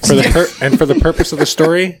afterwards. for the purpose of the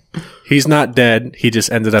story, he's not dead. He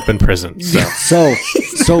just ended up in prison. So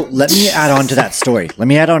So let me add on to that story.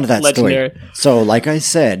 Legendary. Story. So, like I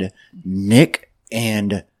said, Nick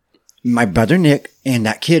and my brother Nick and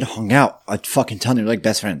that kid hung out a fucking ton. They were like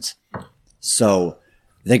best friends. So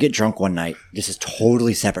they get drunk one night. This is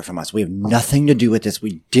totally separate from us. We have nothing to do with this.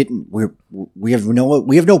 We have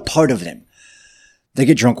no part of them. They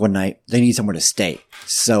get drunk one night. They need somewhere to stay.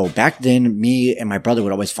 So back then, me and my brother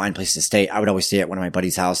would always find places to stay. I would always stay at one of my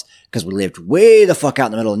buddy's house because we lived way the fuck out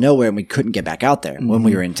in the middle of nowhere and we couldn't get back out there when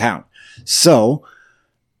we were in town. So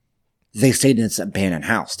they stayed in this abandoned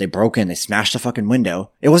house. They broke in, they smashed the fucking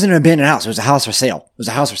window. It wasn't an abandoned house. It was a house for sale. It was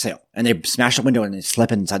a house for sale. And they smashed the window and they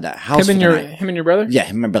slept inside that house. Him and your brother? Yeah,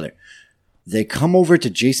 him and my brother. They come over to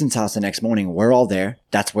Jason's house the next morning. We're all there.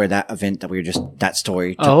 That's where that event that we were just, that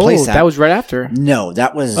story took place at. That was right after. No,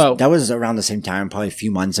 that was around the same time, probably a few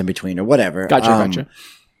months in between or whatever. Gotcha.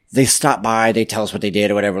 They stop by, they tell us what they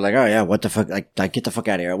did or whatever. Like, oh yeah, what the fuck? Like get the fuck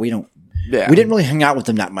out of here. We didn't really hang out with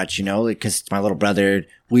them that much, because my little brother,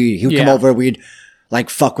 he would come over, we'd like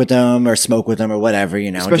fuck with them or smoke with them or whatever,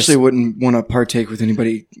 Especially wouldn't want to partake with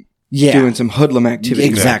anybody doing some hoodlum activity.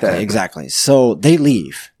 Exactly. So they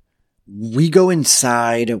leave. We go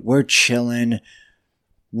inside, we're chilling.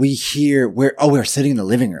 We're sitting in the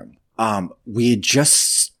living room. We had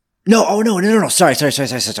just, no. Sorry.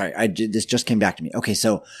 This just came back to me. Okay.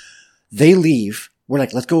 So they leave. We're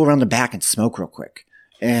like, let's go around the back and smoke real quick.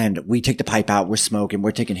 And we take the pipe out. We're smoking.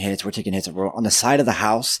 We're taking hits. And we're on the side of the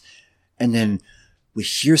house. And then we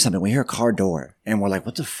hear something. We hear a car door and we're like,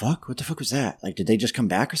 what the fuck? What the fuck was that? Like, did they just come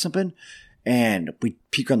back or something? And we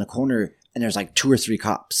peek around the corner and there's like 2 or 3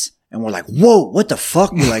 cops. And we're like, whoa, what the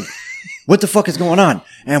fuck? We're like, what the fuck is going on?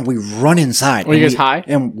 And we run inside. Were you guys high?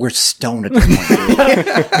 And we're stoned at this point.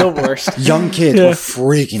 The worst. Young kids were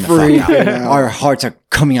freaking the fuck out. Our hearts are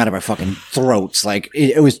coming out of our fucking throats. Like,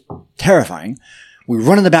 it was terrifying. We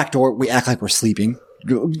run in the back door. We act like we're sleeping.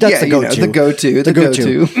 That's the go-to. The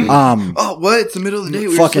go-to. Oh, what? It's the middle of the day.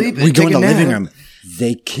 We were sleeping. We go in the living room.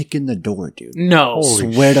 They kick in the door, dude. No.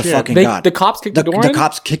 Swear to fucking God. The cops kicked the door in? The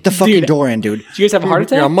cops kicked the fucking door in, dude. Did you guys have a heart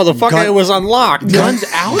attack? Yeah, motherfucker, it was unlocked. Guns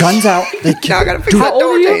out? Guns out. They Now I gotta fix that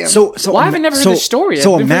door, damn. So Why have I never heard this story?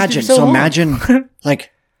 So imagine,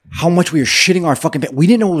 like, how much we were shitting our fucking bed. We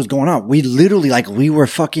didn't know what was going on. We literally, like, we were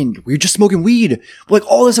just smoking weed. Like,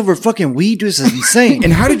 all this over fucking weed, dude, this is insane.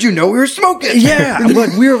 And how did you know we were smoking? Yeah,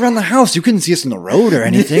 like, we were around the house. You couldn't see us on the road or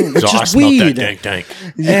anything. It's just weed. That dank.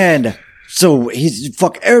 And so he's,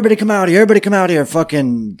 everybody come out here,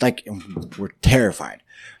 fucking, like, we're terrified.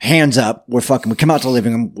 Hands up, we come out to the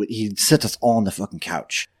living room. He sits us all on the fucking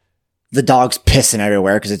couch. The dog's pissing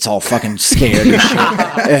everywhere because it's all fucking scared and shit.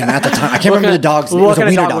 And at the time, I can't remember the dog's name. It was a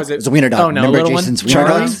wiener dog. It was a wiener dog. Oh, no, remember Jason's wiener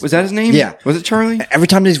Charlie? dogs? Was that his name? Yeah. Was it Charlie? Every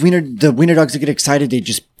time the wiener dogs get excited, they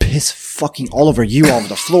just piss fucking all over you, all over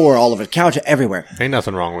the floor, all over the couch, everywhere. Ain't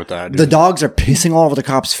nothing wrong with that, dude. The dogs are pissing all over the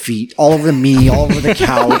cops' feet, all over me, all over the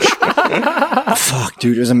couch. Fuck,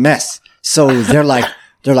 dude, it was a mess. So they're like,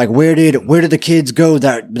 where did the kids go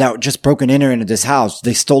that just broken into this house?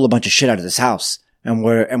 They stole a bunch of shit out of this house. And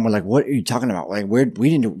we're like, what are you talking about? Like,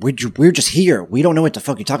 we're just here. We don't know what the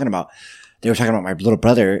fuck you're talking about. They were talking about my little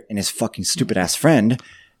brother and his fucking stupid ass friend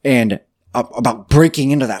and about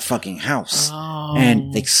breaking into that fucking house. Oh.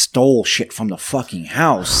 And they stole shit from the fucking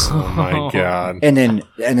house. Oh my God. And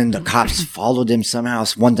then the cops followed them somehow.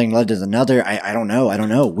 One thing led to another. I don't know.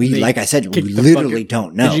 Like I said, we literally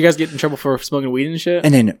don't know. Did you guys get in trouble for smoking weed and shit?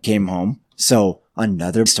 And then came home. So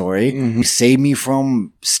another story saved me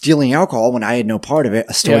from stealing alcohol when I had no part of it.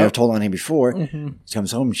 A story I've told on here before. She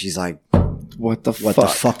comes home and she's like, what the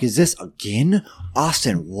fuck is this again?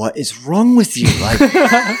 Austin, what is wrong with you? Like,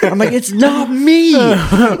 I'm like, it's not me.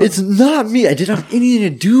 It's not me. I didn't have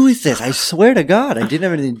anything to do with this. I swear to God, I didn't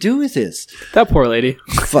have anything to do with this. That poor lady.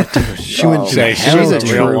 Fuck, dude. She went through hell, She's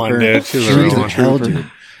a real one, dude. She went through hell,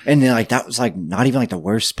 dude. And then, like, that was, like, not even, like, the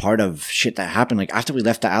worst part of shit that happened. Like, after we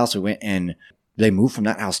left the house, we went and they moved from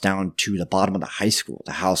that house down to the bottom of the high school.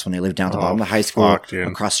 The house when they lived down at the bottom of the high school,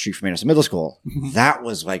 across the street from Anderson Middle School. That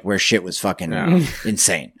was, like, where shit was fucking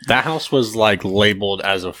insane. That house was, like, labeled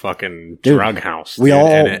as a fucking drug house. We all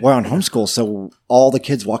were on homeschool, so all the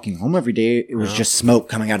kids walking home every day, it was just smoke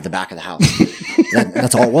coming out of the back of the house.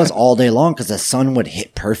 That's all it was all day long because the sun would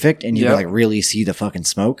hit perfect and you could, like, really see the fucking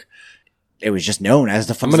smoke. It was just known as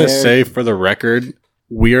the I'm going to say for the record,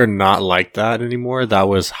 we are not like that anymore. That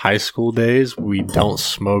was high school days. We don't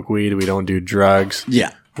smoke weed. We don't do drugs.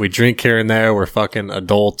 Yeah. We drink here and there. We're fucking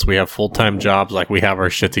adults. We have full-time jobs. Like, we have our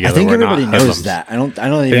shit together. I think We're everybody not knows hoodlums. that. I don't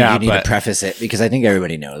think you need to preface it because I think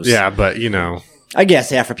everybody knows. Yeah, but, you know. I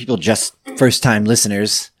guess, for people just first-time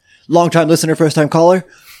listeners, long-time listener, first-time caller.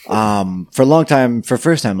 For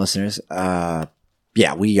first-time listeners,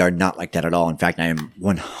 yeah, we are not like that at all. In fact, I am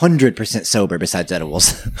 100% sober besides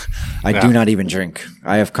edibles. I do not even drink.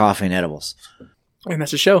 I have coffee and edibles. And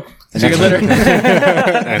that's the show. See you later.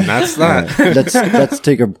 And that's that. Let's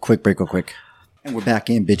take a quick break real quick. And we're back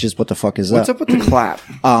in, bitches. What the fuck is What's up? up with the clap?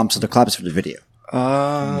 So the clap is for the video.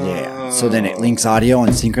 Yeah. So then it links audio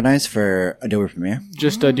and synchronize for Adobe Premiere.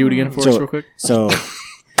 Just do it again for us real quick. So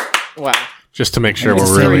wow. Just to make sure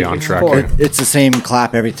we're really on track here. It's the same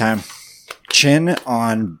clap every time. Chin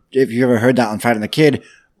on, if you ever heard that on Fighting the Kid,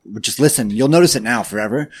 just listen. You'll notice it now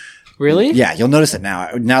forever. Really? Yeah, you'll notice it now.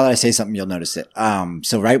 Now that I say something, you'll notice it.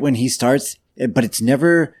 So right when he starts, but it's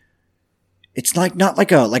never, it's like, not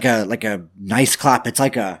like a nice clap. It's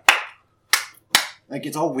like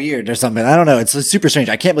it's all weird or something. I don't know. It's super strange.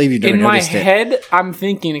 I can't believe you've never In my noticed it. head, I'm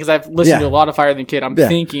thinking, because I've listened to a lot of Fire Than Kid, I'm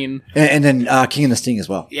thinking. And then King of the Sting as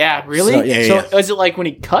well. Yeah, really? So, yeah. Is it like when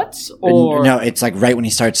he cuts? Or No, it's like right when he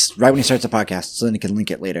starts the podcast, so then he can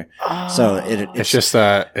link it later. So It's just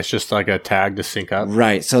like a tag to sync up.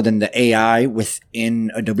 right. So then the AI within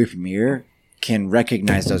Adobe Premiere can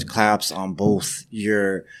recognize those claps on both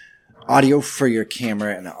your audio for your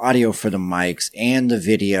camera and the audio for the mics and the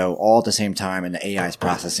video all at the same time, and the AI is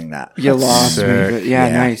processing that. You lost me. sick. But yeah,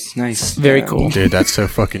 Yeah. nice. Very cool. Dude, that's so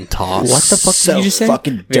fucking toss. What the fuck So did you just say?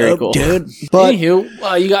 fucking Very dope, cool. dude. But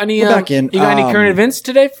Anywho, you got any? we're back in. You got any current events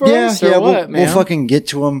today for us, or what, man? we'll fucking get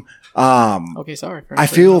to them. Okay, sorry. I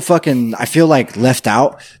feel like left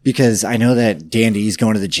out because I know that Dandy's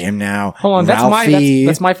going to the gym now. Hold on,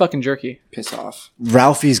 that's my fucking jerky. Piss off.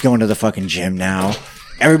 Ralphie's going to the fucking gym now.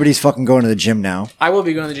 Everybody's fucking going to the gym now. I will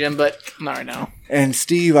be going to the gym, but not right now. And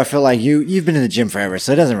Steve, I feel like you've been in the gym forever,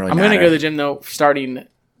 so it doesn't really I'm matter. gonna go to the gym though, starting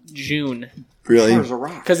June, Really? There's a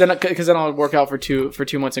rock. because then I'll work out for 2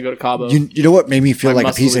 months and go to Cabo. You know what made me feel My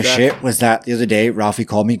like a piece of muscles will be back. shit was that the other day Ralphie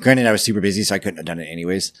called me. Granted, I was super busy, so I couldn't have done it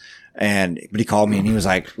anyways. But he called me and he was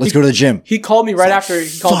like, "Let's go to the gym." He called me right after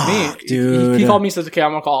he called fuck, me. dude. He called me and says, "Okay,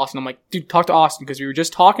 I'm gonna call Austin." I'm like, "Dude, talk to Austin because we were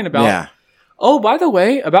just talking about." Yeah. Oh, by the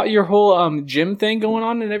way, about your whole gym thing going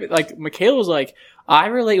on and everything. Like, Michaela was like, I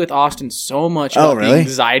relate with Austin so much about really? the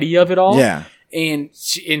anxiety of it all. Yeah. And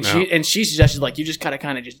she suggested, like, you just gotta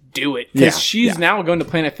kind of just do it. Because she's now going to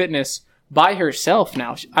Planet Fitness by herself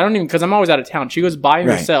now. I don't even, because I'm always out of town. She goes by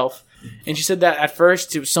Right. herself. And she said that at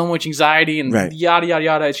first it was so much anxiety and Right. yada, yada,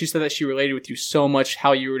 yada. And she said that she related with you so much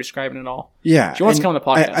how you were describing it all. Yeah. She wants to And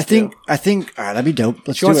come on the podcast, I think, all right, that'd be dope.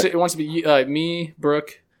 Let's She do wants it. to, it wants to be me,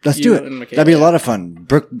 Brooke. Let's you, do it. and Michaela. That'd be a lot of fun.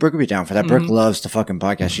 Brooke would be down for that. Brooke loves the fucking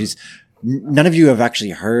podcast. None of you have actually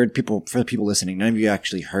heard for the people listening, none of you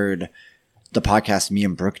actually heard the podcast me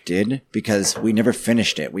and Brooke did because we never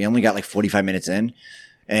finished it. We only got like 45 minutes in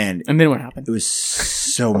and And then what happened? it was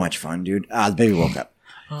so much fun, dude. The baby woke up.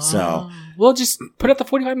 So Well, just put out the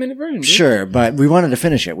 45-minute version. Dude. sure, but we wanted to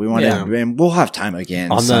finish it. We wanted, Yeah. and we'll have time again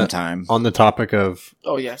sometime. On the topic of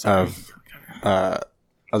Oh, yes.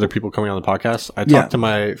 other people coming on the podcast, I talked Yeah. to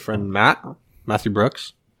my friend Matthew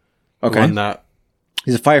Brooks. Okay. One that,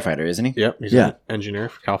 He's a firefighter, isn't he? yep, he's Yeah. an engineer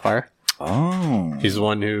for Cal Fire. Oh. He's the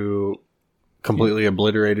one who completely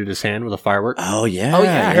obliterated his hand with a firework. Oh yeah. Oh,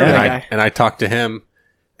 yeah, I heard and that I guy. and I talked to him,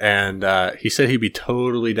 and he said he'd be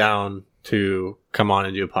totally down to come on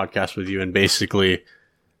and do a podcast with you and basically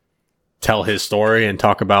tell his story and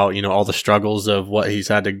talk about all the struggles of what he's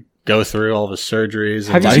had to go through, all of his surgeries.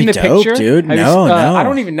 And Have you That'd seen be the dope, picture? dude. Have you No, seen- no. I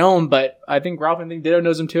don't even know him, but I think Ralph and Ditto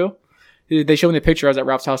knows him too. They showed me the picture. I was at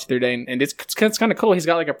Ralph's house the other day, and it's kind of cool. He's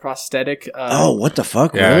got like a prosthetic. Oh, what the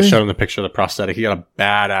fuck? yeah, I really? showed him the picture of the prosthetic. He got a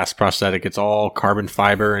badass prosthetic. It's all carbon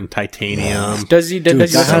fiber and titanium. Does he Dude,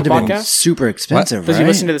 does he that listen had to to the be podcast? super expensive, Does right? he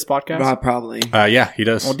listen to this podcast? Probably. Yeah, he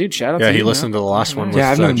does. Well, dude, shout out Yeah, to he you, listened man. to the last one. With,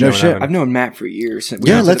 Yeah, I've known no Joe and shit. Evan. I've known Matt for years.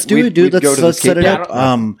 Yeah, let's do it, dude. We'd go Let's to the set it skate up.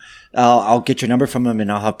 park. I'll get your number from him and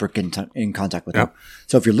I'll have Brooke in contact with him. Yep.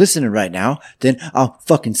 So if you're listening right now, then I'll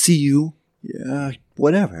fucking see you. Yeah,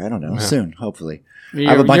 whatever. I don't know. Soon, hopefully. I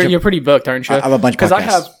have a bunch You're pretty booked, aren't you? I have a bunch of because I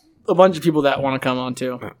podcasts. have a bunch of people that want to come on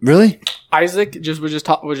too. Really? Isaac was just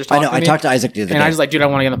talking. I know. To I me, talked to Isaac the other and day. I was like, dude, I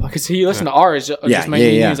want to get on the podcast. He listened to ours. Just my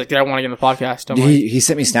yeah. He's like, dude, I want to get on the podcast. I'm like, he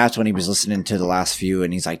sent me snaps when he was listening to the last few,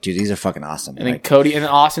 and he's like, "Dude, these are fucking awesome." and then Like, Cody and then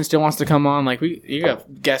Austin still wants to come on. Like you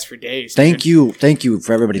got guests for days. thank you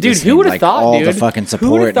for everybody. Dude, listening. who would have like, thought, all dude? the fucking Who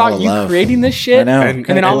support would have and all thought the you love. creating this shit? I know. And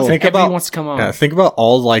then all think everyone about- wants to come on. Yeah, think about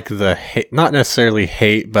all like the hate, not necessarily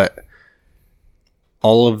hate, but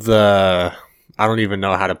all of the, I don't even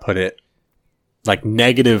know how to put it, like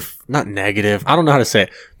not negative. I don't know how to say it.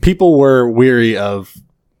 People were weary of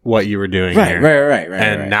what you were doing Right, here. right.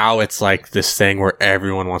 And right. now it's like this thing where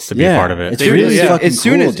everyone wants to be Yeah, a part of it. it's Dude, really yeah. fucking As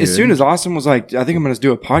soon cool, as dude. Austin was like, I think I'm going to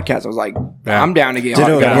do a podcast, I was like, Yeah. I'm down to get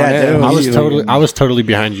Ditto, on yeah, it. ditto. I was totally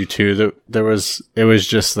behind you too. It was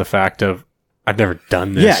just the fact of I've never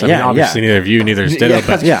done this. Yeah, obviously neither of you, neither is Ditto. Yeah.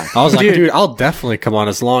 But Yeah. I was like, Dude. dude, I'll definitely come on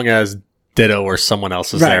as long as Ditto or someone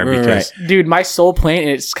else is Right, there right, because Dude, my sole plan, and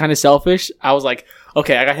it's kind of selfish. I was like,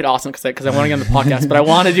 okay, I got to hit Austin because I want to get on the podcast, but I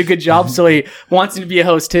want to do a good job, so he wants to be a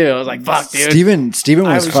host too. I was like, fuck, dude. Steven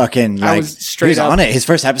was fucking I like was straight he was up- on it. His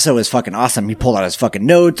first episode was fucking awesome. He pulled out his fucking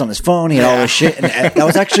notes on his phone. He had all this shit, and that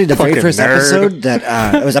was actually the very Fucking first nerd. episode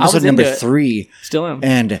that it was episode was number into it. 3. Still am.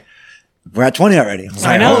 And we're at 20 already.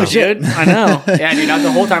 I know, dude. I know. Yeah, dude.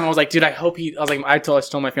 The whole time I was like, dude, I hope he. I was like, I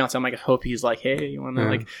told my fiance, I'm like, I hope he's like, hey, you want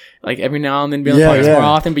to like every now and then be on the podcast more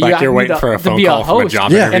often. But like you're waiting for a phone call from a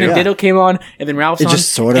job interview. And then Ditto came on, and then Ralph's on. It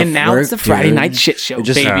just sort of and now it's the Friday night shit show,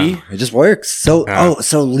 baby. It just works. So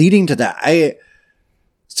so leading to that,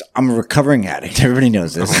 I'm a recovering addict. Everybody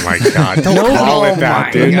knows this. Oh my god! Don't call it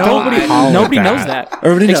that, dude. Nobody knows that.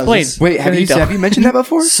 Everybody Explain. knows this. Wait, have you mentioned that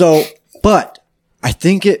before? So, but I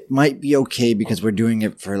think it might be okay because we're doing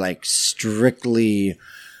it for like strictly,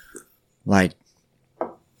 like,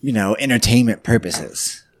 entertainment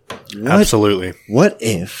purposes. Absolutely. What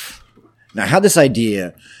if? Now I had this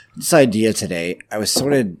idea today. I was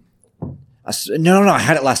sort of. No. I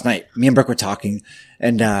had it last night. Me and Brooke were talking,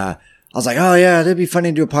 and I was like, "Oh yeah, that'd be funny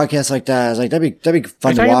to do a podcast like that." I was like, "That'd be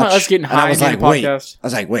fun to watch." About us getting high and wait. I was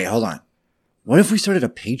like, "Wait, hold on. What if we started a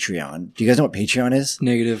Patreon? Do you guys know what Patreon is?"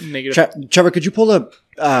 Negative. Trevor, could you pull up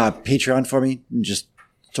Patreon for me and just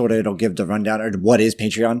sort of it'll give the rundown or what is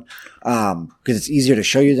Patreon? Because it's easier to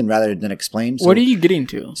show you rather than explain. So, what are you getting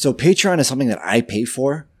to? So Patreon is something that I pay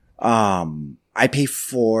for. I pay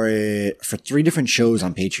for 3 different shows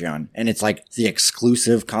on Patreon, and it's like the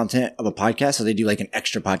exclusive content of a podcast. So they do like an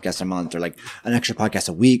extra podcast a month or like an extra podcast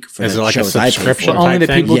a week for is the it like shows a I pay subscription for. Only the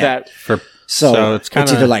thing? people Yeah. that So it's kind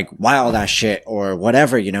of either like wild ass shit or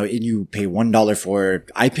whatever, and you pay $1 for.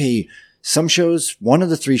 I pay some shows. One of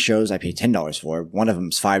the 3 shows I pay $10 for. One of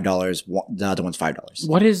them's $5. The other one's $5.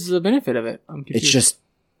 What is the benefit of it? I'm confused. It's just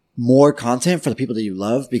more content for the people that you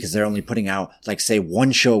love because they're only putting out like say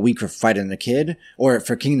 1 show a week for Friday and the Kid or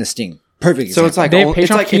for King of the Sting. Perfect. So it's like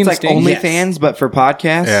it's like OnlyFans, but for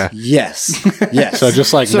podcasts. Yeah. Yes. So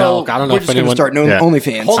just like Nelk, I don't know we're if just gonna anyone start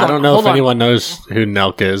OnlyFans. I don't know if anyone knows who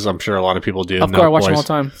Nelk is. I'm sure a lot of people do. Of course, I watch them all the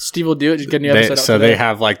time. Steve will do it. Just get a new episode. So they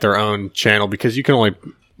have like their own channel because you can only,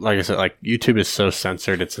 like I said, like YouTube is so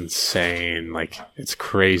censored. It's insane. Like it's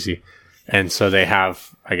crazy. And so they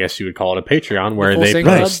have, I guess you would call it a Patreon where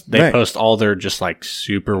they post all their just like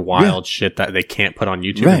super wild shit that they can't put on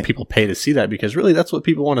YouTube and people pay to see that because really that's what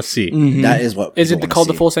people want to see. Mm-hmm. That is what is it called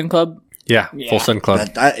the Full Send Club? Yeah. Full Send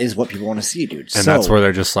Club. That is what people want to see, dude. And that's where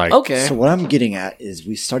they're just like, okay. So what I'm getting at is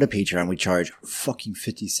we start a Patreon. We charge fucking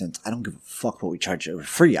 50 cents. I don't give a fuck what we charge.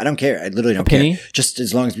 Free. I don't care. I literally don't care. Just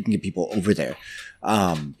as long as we can get people over there.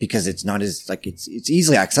 Because it's not as like, it's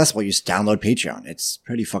easily accessible. You just download Patreon. It's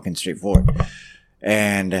pretty fucking straightforward.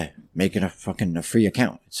 And making a free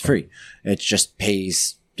account. It's free. It just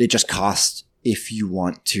costs if you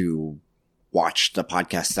want to watch the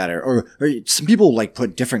podcasts that are, or some people like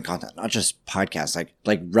put different content, not just podcasts,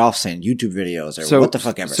 like Ralph saying YouTube videos or what the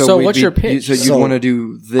fuck ever. So what's your pitch? So you want to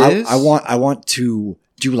do this? I want to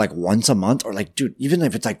do like once a month or like, dude, even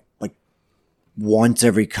if it's like once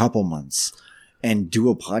every couple months and do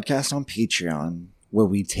a podcast on Patreon where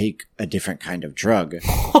we take a different kind of drug.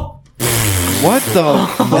 What the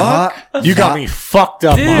fuck? You got me fucked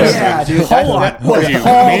up. Yeah, dude. Hold on. What do you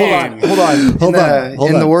mean? Hold on.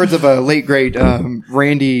 In the words of a late great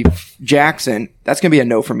Randy Jackson, that's gonna be a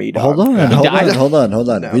no for me, dog. Hold on. We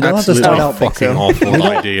don't have to start out fucking awful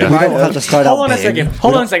idea. We don't have to start out. Hold on a second.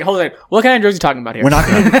 Hold on a second. What kind of drugs are you talking about here? We're not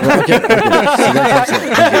gonna.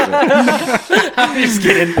 I'm just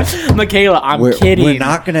kidding, Michaela. I'm kidding. We're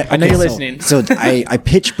not gonna. I know you're listening. So I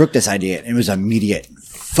pitched Brooke this idea, and it was immediate.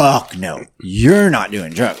 Fuck no. You're not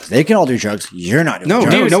doing drugs. They can all do drugs. You're not doing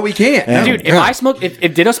drugs. No, we can't. Yeah. Dude, if I smoke, if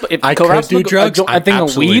I could do drugs, a thing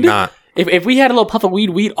of weed, not. If we had a little puff of weed,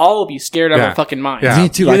 we'd all be scared out of our fucking minds. Yeah. Me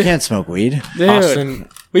too. I can't smoke weed. Dude,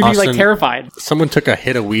 we'd be like terrified. Someone took a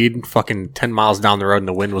hit of weed fucking 10 miles down the road and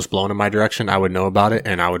the wind was blowing in my direction. I would know about it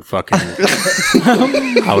and I would fucking,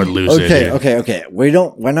 I would lose it. Okay. We're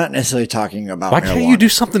not necessarily talking about Why can't you do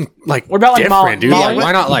something like about like different, dude? Molly?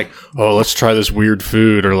 Why not like, oh, let's try this weird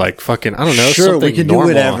food or like fucking, I don't know. Sure, something we can normal.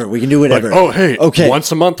 do whatever. We can do whatever. Like, oh, hey, okay.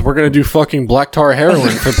 Once a month we're going to do fucking black tar heroin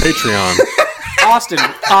for Patreon. Austin.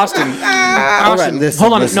 listen,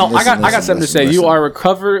 Hold on. listen, no, listen, I got something to say. listen. You are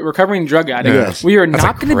a recovering drug addict. Yes. We are That's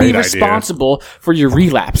not a going to be great idea. responsible for your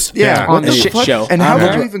relapse Yeah. on the What shit fuck? show. And how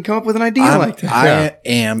did you even come up with an idea like that? I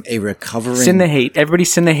am a recovering. Send the hate. Everybody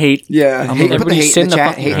send the hate. Yeah, put the Everybody hate in send the the chat.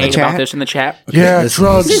 fucking Hate in the hate about chat. this in the chat. Yeah, Listen,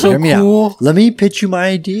 drugs so hear me out. cool. Let me pitch you my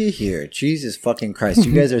idea here. Jesus fucking Christ.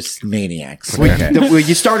 You guys are maniacs.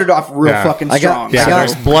 You started off real fucking strong. Yeah,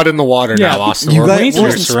 there's blood in the water Yeah. now, Austin. You We're guys- we're we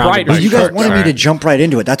need some surrounded Sprite by or You guys sharks. wanted me All to right. jump right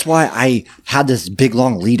into it. That's why I had this big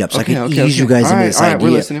long lead up so I could ease you guys into this All right, idea.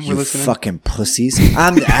 we're listening. You fucking pussies.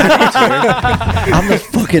 I'm the addict here. I'm the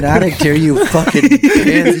fucking addict here, you fucking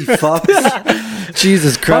pansy fucks.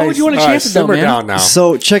 Jesus Christ. Why would you want to All right, chance it though, simmer man? down now.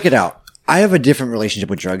 So check it out. I have a different relationship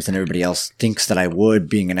with drugs than everybody else thinks that I would,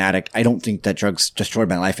 being an addict. I don't think that drugs destroyed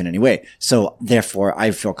my life in any way. So therefore,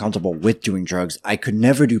 I feel comfortable with doing drugs. I could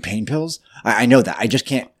never do pain pills. I know that.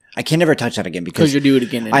 I can never touch that again because you do it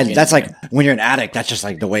again. And again that's like when you're an addict, that's just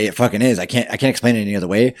like the way it fucking is. I can't explain it any other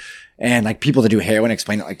way. And like people that do heroin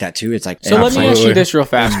explain it like that too. It's like, so let me ask you this real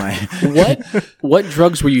fast. What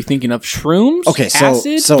drugs were you thinking of? Shrooms? Okay.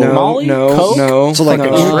 Acid? Molly? Coke? So like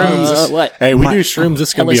shrooms. What? Hey, we do shrooms. This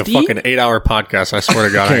is going to be a LSD? fucking 8-hour podcast. I swear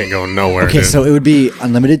to God, I ain't going nowhere. Okay. Dude. So it would be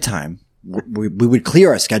unlimited time. We would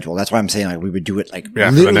clear our schedule. That's why I'm saying like we would do it like for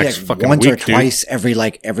the literally next like fucking once week, or twice every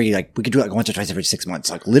we could do it like once or twice every 6 months.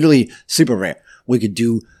 Like literally super rare. We could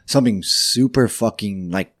do something super fucking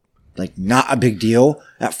like not a big deal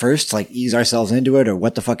at first, like ease ourselves into it or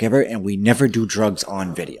what the fuck ever. And we never do drugs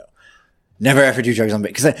on video. Never ever do drugs on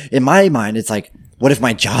video. Because in my mind, it's like, what if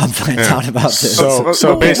my job finds out about this?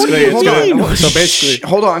 So basically, hold on.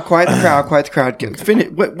 hold on. Quiet the crowd. Finish.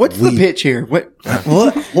 What's the pitch here? What?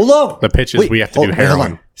 Hold on. The pitch is we have to do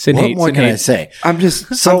heroin. What more can I say? I'm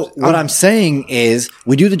saying is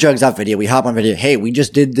we do the drugs out video. We hop on video. Hey, we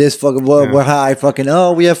just did this. Fucking, we're high. Fucking,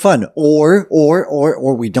 we have fun. Or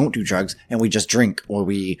we don't do drugs and we just drink. Or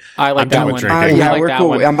we. I like that one. Yeah, we're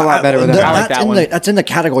cool. I'm a lot better with that. I like that one. That's in the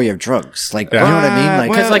category of drugs. Like, you know what I mean?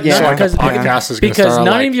 Like, because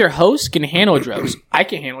none of your hosts can handle drugs. I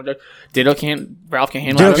can't handle drugs. Ralph can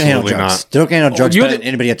handle drugs. Ditto can handle drugs better than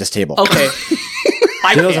anybody at this table. Okay.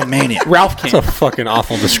 Ditto's a maniac. Ralph can't. That's a fucking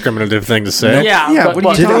awful discriminative thing to say. Yeah. What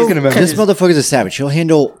are you talking about? This motherfucker's a savage. He'll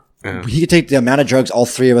handle. He could take the amount of drugs all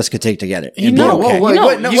three of us could take together. You know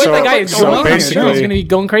the guy is basically going to be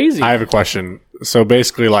going crazy. I have a question. So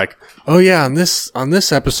basically, like, on this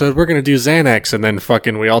episode, we're gonna do Xanax, and then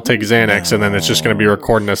fucking we all take Xanax, and then it's just gonna be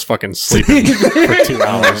recording us fucking sleeping for 2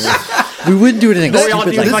 hours. We wouldn't do anything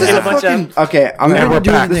stupid like that. Okay, I'm and gonna we're do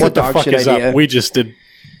back. this What the fuck is idea. up? We just did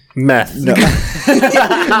meth. No.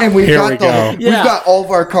 And we've got all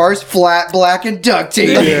of our cars flat, black, and duct tape.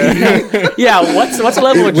 Yeah, what's the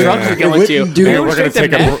level of drugs we're going to?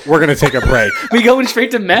 We're gonna take a break. We going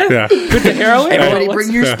straight to meth? Yeah. With the heroin? Everybody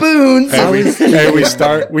bring your spoons.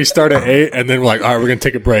 We start at 8, and then we're like, all right, we're gonna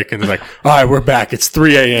take a break, and they're like, all right, we're back. It's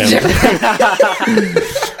 3 a.m.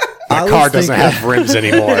 My car doesn't have rims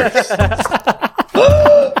anymore.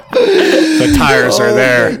 The tires are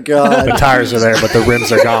there. God. The tires are there, but the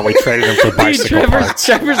rims are gone. We traded them for bicycle parts.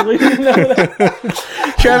 Trevor's losing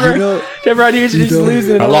Trevor, I need you to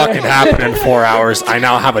losing it. A lot can happen in 4 hours. I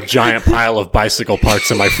now have a giant pile of bicycle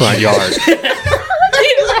parts in my front yard.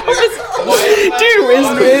 Dude,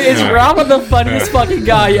 is Ralph the funniest fucking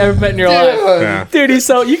guy you ever met in your life? Yeah. Dude, he's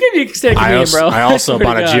so... You can be extended comedian, bro. I also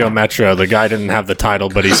bought a Geo Metro. The guy didn't have the title,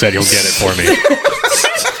 but he said he'll get it for me.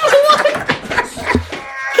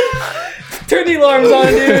 Turn the alarms on,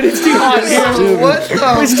 dude. It's too hot in here.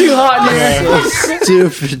 It's too hot in here.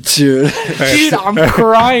 Stupid, dude. Dude, I'm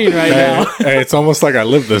crying right now. Hey, it's almost like I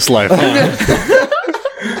live this life.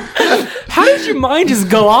 How did your mind just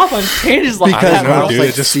go off on tangents like Because that, bro? Ralph's dude, like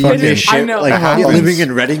it just seeing fucking- this shit. I know. Like Uh-huh. living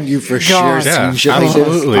in Reading, you for sure God. seen Yeah, shit like this.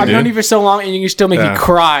 absolutely. I've known dude. you for so long, and you can still make me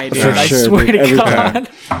cry, dude. For I sure, swear dude. to Every God.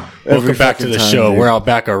 Welcome back to the fucking show. time, We're out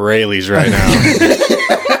back at Rayleigh's right now.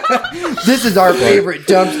 This is our favorite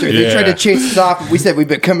dumpster. They Yeah. tried to chase us off, and we said we've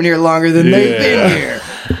been coming here longer than they've been here.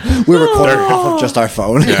 We're recording off of just our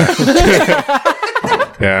phone.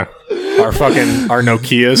 Yeah. Our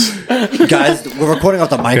Nokias. Guys, we're recording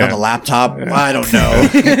off the mic on the laptop. I don't know.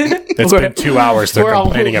 It's been 2 hours. They're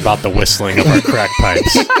complaining about the whistling of our crack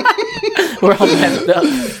pipes. We're all messed up.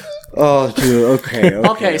 Oh, dude. Okay.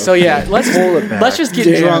 Okay, so yeah, let's just get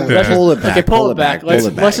drunk. Let's Pull it back. Okay, pull it back. Let's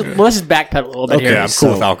just backpedal a little bit here. Yeah, I'm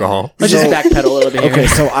cool with alcohol. Let's just backpedal a little bit here. Okay,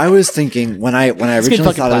 so I was thinking when I originally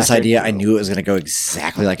fucking thought of this plastic. idea, I knew it was going to go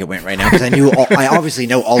exactly like it went right now because I obviously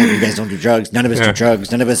know all of you guys don't do drugs. None of us do drugs.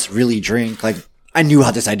 None of us really drink. Like I knew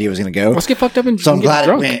how this idea was going to go. Let's get fucked up and So I'm get glad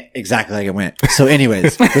drunk. it went exactly like it went. So,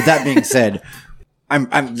 anyways, with that being said,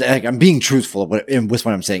 I'm being truthful with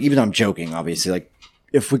what I'm saying, even though I'm joking. Obviously, like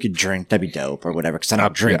if we could drink, that'd be dope or whatever. Because I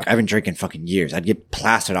don't drink. I haven't drank in fucking years. I'd get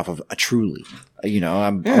plastered off of a Truly. You know,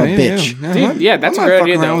 I'm a bitch. Dude, yeah, that's a great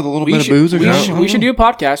idea. Though. With a little bit of booze or something. We should do a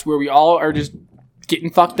podcast where we all are just getting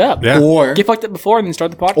fucked up. Yeah. Or Get fucked up before and then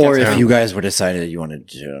start the podcast. Or if you guys were decided you wanted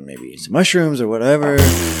to maybe some mushrooms or whatever.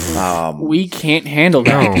 we can't handle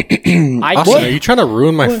that. I Austin, can't. are you trying to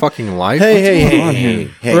ruin my fucking life? Hey.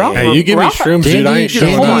 Ralph- Hey, you give me Ralph- shrooms, dude. I ain't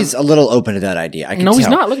showing up. Danny's a little open to that idea. I can No, he's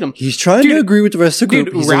tell. not. Look at him. He's trying Dude, to agree with the rest of the group.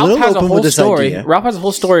 Dude, He's a Ralph little has a open whole with this story. idea. Ralph has a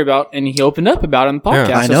whole story about, and he opened up about it on the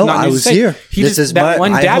podcast. I so know, it's not I news was to say. here. He This just, is that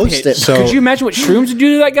one I dab host hit. it. So- Could you imagine what shrooms would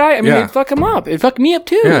do to that guy? I mean, Yeah. it'd fuck him up. It'd fuck me up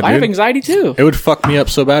too. Yeah, I have dude. anxiety too. It would fuck fuck me up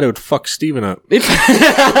so bad it would fuck Steven up.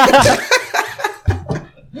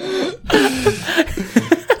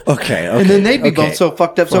 Okay. And then they'd be both so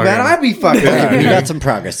fucked up so bad, I'd be fucked up. We got some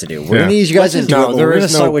progress to do. We're gonna need you guys to do it. We're gonna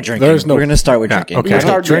start with drinking. We're gonna start with drinking. Okay. We're gonna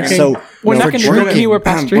start drinking. So We're not going to drink anywhere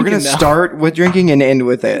past drinking. We're going to start with drinking and end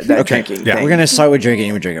with that drinking. Yeah, thing. we're gonna start with drinking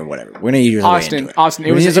and we're drinking whatever. We're gonna use Austin,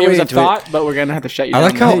 it was a thought, but we're gonna have to shut you down. I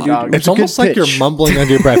like how dog. it's almost like you're pitch. mumbling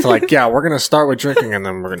under your breath, like, yeah, we're gonna start with drinking and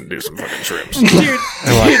then we're gonna do some fucking shrooms.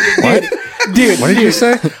 Dude, What did you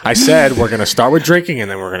say? I said we're gonna start with drinking and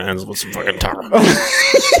then we're gonna end with some fucking tar.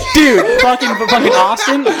 dude, fucking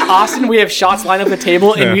Austin, we have shots lined up at the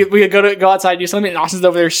table, and we go outside and do something, and Austin's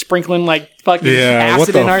over there sprinkling like fucking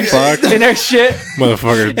acid in our shit,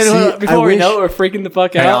 Motherfucker. and before we know it, we're freaking the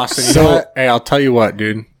fuck Hey, out. Austin, you know what? Hey, I'll tell you what,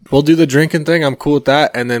 dude. We'll do the drinking thing. I'm cool with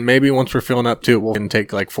that. And then maybe once we're feeling up to it, we'll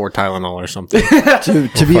take like 4 Tylenol or something.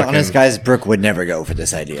 To be honest, guys, Brooke would never go for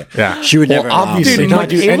this idea. Yeah. She would never. obviously allow not it.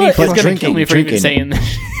 do any Ayla is gonna drinking, kill me for even saying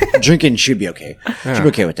that. Drinking should be okay. She'd be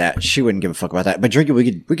okay with that. She wouldn't give a fuck about that. But drinking,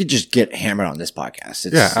 we could just get hammered on this podcast.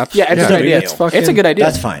 It's, Yeah, absolutely. Yeah, it's a good idea. It's a good idea.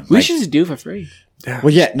 That's fine. We Like- should just do it for free. Well,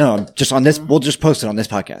 yeah, no, just on this. We'll just post it on this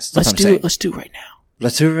podcast. That's what I'm saying. Let's do it right now.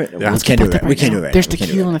 Let's do it. We can't do it. We can't do it. There's We can't do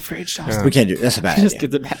tequila it. in the fridge, Austin. We can't do it. That's a bad Just idea.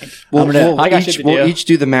 get the bag. I got shit to We'll do. each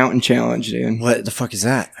do the mountain challenge, dude. What the fuck is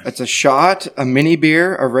that? It's a shot, a mini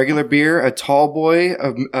beer, a regular beer, a tall boy,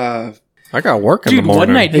 I got work in Dude, the what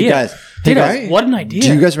morning. an idea. Hey guys. Dude, guys. what an idea.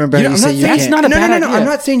 Do you guys remember how you said you that's can't? not a no, bad no, no, idea. I'm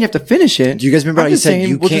not saying you have to finish it. Do you guys remember how I'm you just said saying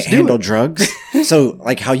you we'll can't just do handle it. drugs? So,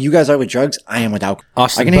 like how you guys are with drugs, I am with alcohol.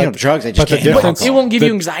 Austin, I can handle drugs. I just but the can't handle difference- alcohol. It won't give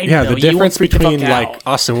you anxiety, Yeah, though. the You difference won't freak the between fuck like out.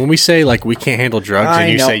 Austin, when we say like we can't handle drugs I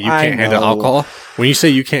and you know, say you I can't handle know. alcohol, when you say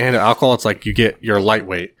you can't handle alcohol, it's like you're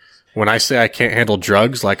lightweight. When I say I can't handle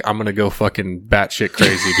drugs, like I'm gonna go fucking batshit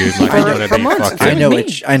crazy, dude. Like I'm gonna for be months, fucking. I know me.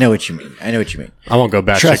 I know what you mean. I know what you mean. I won't go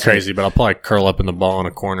batshit Trust me. crazy, but I'll probably curl up in the ball in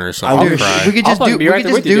a corner or something. I'll I'll do- cry. We could I'll just fucking do. be We right could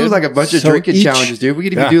there just with you, do dude. like a bunch of So drinking each- challenges, dude. We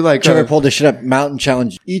could even do like Trevor pulled this shit up. Mountain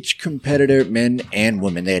challenge. Each competitor, men and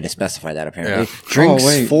women, they had to specify that apparently. Yeah. Drinks Oh,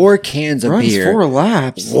 wait. 4 cans of runs beer. 4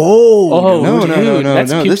 laps. Whoa! Oh, No, dude, that's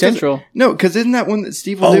no. Puke This doesn't- Central. No, because isn't that one that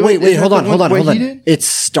Steve will Oh do? wait, Isn't hold that on, the hold one on, hold way he on. did? It's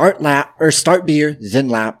start lap or start beer, then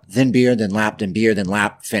lap, then beer, then lap, then beer, then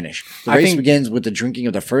lap, finish. The I race think- begins with the drinking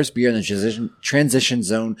of the first beer in the transition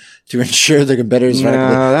zone to ensure the competitors No,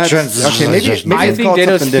 that's transition. okay. Maybe I it's think called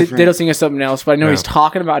Dato's something different. thinking of something else, but I know he's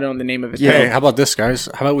talking about it on the name of it. Hey, how about this, guys?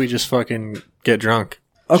 How about we just fucking get drunk?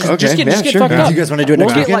 Okay, Just get fucked Do up. you guys want to do it We'll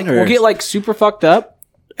next get weekend? like we'll get like super fucked up,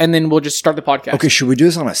 and then we'll just start the podcast. Okay, should we do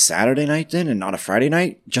this on a Saturday night then, and not a Friday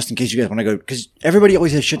night, just in case you guys want to go? Because everybody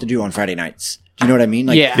always has shit to do on Friday nights. Do you know what I mean?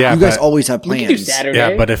 Like, Yeah. Yeah, you guys but- always have We plans. can do Saturday.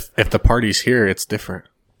 Yeah, but if the party's here, it's different.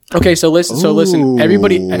 Okay, so listen,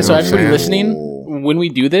 everybody. So everybody man. listening, when we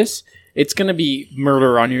do this, it's gonna be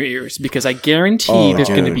murder on your ears because I guarantee Oh, there's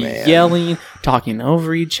gonna dude, be man. yelling, talking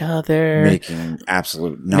over each other. Making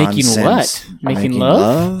absolute Making nonsense. what? Making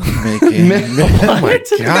love? Making Oh my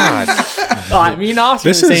god! I mean, Austin,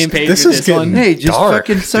 This the is- same page this with is this getting- one. Hey, just Dark,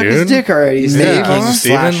 fucking suck his dude. dick already, Steve. making huh?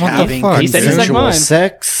 Steven, slash what the having fuck, He said he's like consensual mine.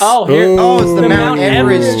 sex. Oh, here. Oh, it's the The Mount Mount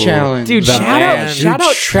Everest Everest. challenge. Dude, shout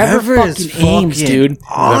out Trevor is fucking Ames, dude.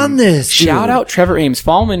 on this. Shout dude. out Trevor Ames.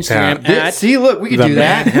 Follow him on Instagram Yeah. at. See, look, we could The do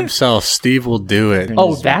man that. himself, Steve, will do it.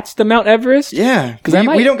 Oh, that's the Mount Everest. Yeah, 'Cause I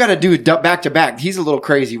might- we don't got to do it back to back. He's a little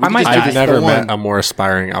crazy. We I can might just do die. I've this never for one. met a more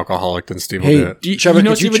aspiring alcoholic than Steve Hey, will do it. You, Trevor, you know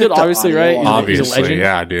could you Steven check did, the obviously, right? He's a Obviously, legend.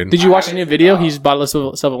 yeah, dude. Did you watch any video? He's bought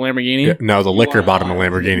himself a Lamborghini. Yeah, no, the liquor bought him a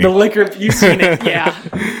Lamborghini. The liquor, you've seen it, yeah.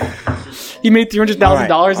 He made $300,000,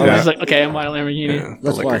 and All right. he's like, "Okay, I'm buying a Lamborghini."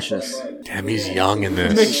 Let's watch this. Damn, he's young in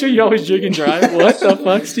Make this. sure you always drink and drive. What the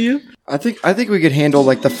fuck, Steve? I think we could handle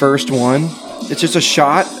like the first one. It's just a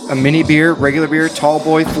shot, a mini beer, regular beer, tall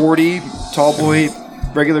boy 40, tall boy,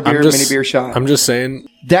 regular beer, mini beer shot. I'm just saying,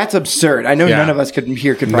 That's absurd. I know Yeah. none of us could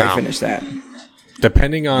probably No. finish that.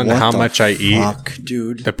 depending on What how the much I eat, fuck,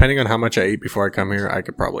 dude. depending on how much I eat before I come here, I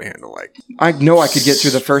could probably handle like, I know I could get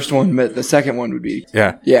through the first one, but the second one would be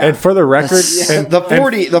yeah. Yeah. And for the record, and,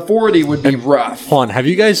 the 40 would be rough. hold on, have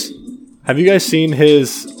you guys seen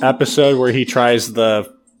his episode where he tries the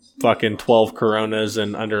fucking 12 Coronas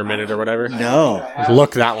in under a minute or whatever? No.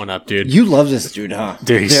 Look that one up, dude. You love this dude, huh?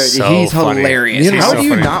 Dude, he's Dude, so he's funny. hilarious. Me and How Ralph- do you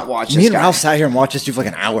funny. not watch Me this and guy? Ralph sat here and watched this dude for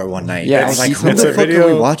like an hour one night. Yeah, I was like, he's what the a fuck video-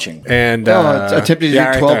 are we watching? And attempted to yeah, do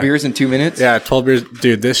right 12 there. beers in 2 minutes. Yeah, 12 beers.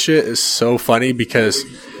 Dude, this shit is so funny because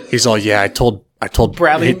he's all, yeah, I told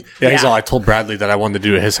Bradley? He's Yeah. all, I told Bradley that I wanted to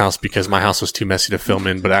do it at his house because my house was too messy to film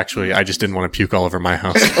in, but actually I just didn't want to puke all over my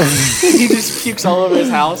house. He just pukes all over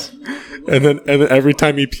his house. and then every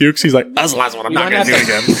time he pukes, he's like, that's the last one. I'm not don't going to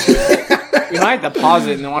do have it again. We might have to pause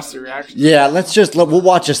it and then watch the reaction. Yeah, we'll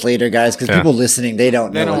watch this later, guys, because people listening, they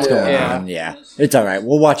don't know what's going on. Yeah, it's all right.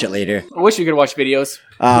 We'll watch it later. I wish we could watch videos.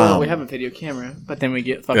 Well, we have a video camera, but then we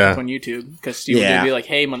get fucked up on YouTube because Steve would be like,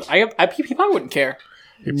 "Hey, he probably wouldn't care."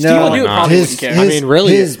 No, probably wouldn't care. I mean,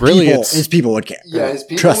 really, his people would care. Yeah, his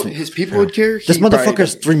people, trust me. His people would care. This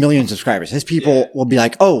motherfucker's 3 million subscribers. His people will be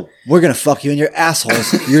like, "Oh, we're gonna fuck you in your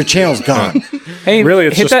assholes. Your channel's gone." Hey, really,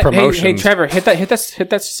 it's just promotion. Hey, Trevor, hit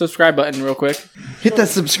that subscribe button real quick. Hit that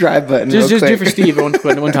subscribe button. Just do it for Steve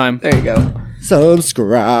one time. There you go.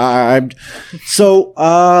 Subscribed. So,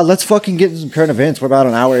 let's fucking get into some current events. We're about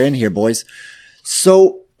an hour in here, boys.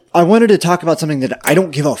 So, I wanted to talk about something that I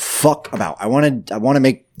don't give a fuck about. I want to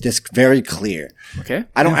make this very clear. Okay.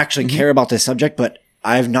 I don't actually care about this subject, but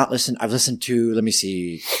I've listened to, let me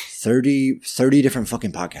see, 30 different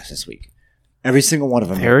fucking podcasts this week. Every single one of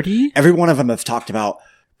them. 30? Every one of them have talked about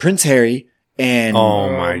Prince Harry and Oh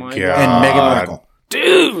my god. and Meghan Markle.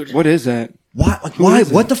 Dude. What is that? Why?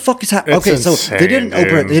 What the fuck is happening? Okay, so insane, they did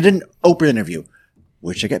an dude. Oprah interview,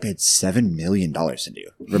 which I got paid $7 million to do.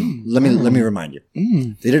 Let me remind you.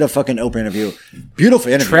 They did a fucking Oprah interview.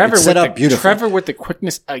 Beautiful interview. Trevor It's set up beautifully. Trevor with the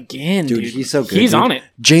quickness again, dude. He's so good. He's dude. on it.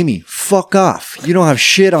 Jamie, fuck off. You don't have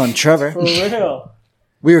shit on Trevor. For real.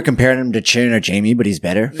 We were comparing him to Chin or Jamie, but he's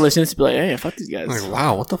better. Listen to be like, hey, fuck these guys. Like,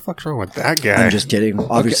 wow, what the fuck's wrong with that guy? I'm just kidding.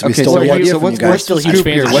 Obviously, Okay, we stole so the what- idea so from what's- you We're guys. still huge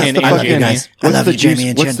fans of What's Chin the and fucking- Jamie. guys. I What's love the you, juice? Jamie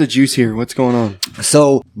and What's Chin. the juice here? What's going on?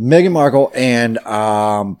 So Meghan Markle and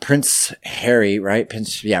Prince Harry, right?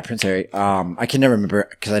 Prince Harry. I can never remember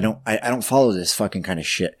because I don't follow this fucking kind of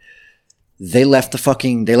shit. They left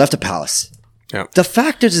a palace. Yeah. The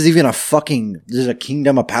fact is, there's even there's a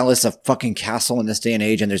kingdom, a palace, a fucking castle in this day and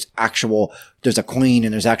age, and there's a queen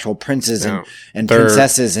and there's actual princes and They're-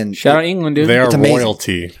 princesses and Shout out England, dude. They are It's amazing.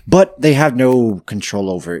 royalty. but they have no control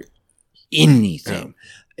over anything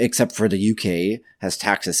except for the UK has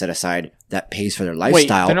taxes set aside that pays for their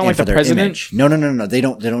lifestyle they're not and like for the their president? image. No. They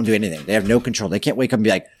don't do anything. They have no control. They can't wake up and be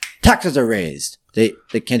like, taxes are raised. They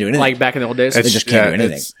can't do anything. like back in the old days. They just can't do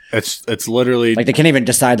anything. It's literally Like they can't even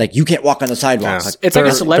decide like you can't walk on the sidewalk. yeah. Like, It's like a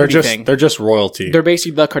They're- celebrity they're just, thing. They're just royalty. They're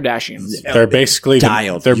basically the Kardashians. They're basically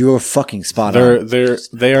dialed. They're You were fucking spot on.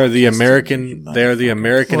 they are the American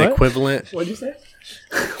What? equivalent. What'd you say?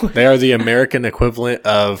 They are the American equivalent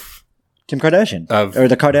of Kim Kardashian of or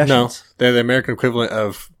the Kardashians. No, they're the American equivalent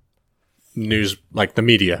of news, like the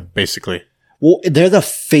media, basically. Well, they're the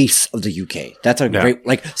face of the UK. That's a great,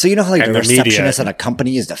 like, so you know how like And the the media. receptionist at a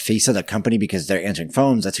company is the face of the company because they're answering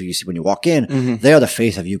phones. That's who you see when you walk in. Mm-hmm. They are the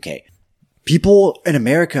face of UK. People in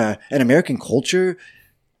America and American culture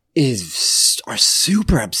are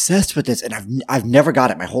super obsessed with this. And I've never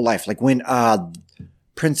got it my whole life. Like when,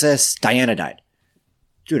 Princess Diana died,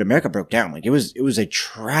 dude, America broke down. Like it was a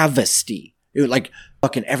travesty. It was like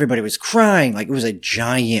fucking everybody was crying. Like it was a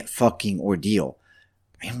giant fucking ordeal.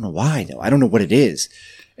 I don't know why though. I don't know what it is.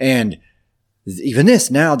 And even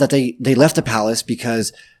this now that they left the palace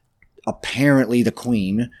because apparently the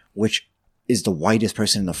queen, which is the whitest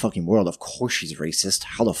person in the fucking world. Of course she's racist.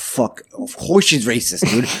 How the fuck? Of course she's racist,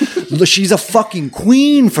 dude. She's a fucking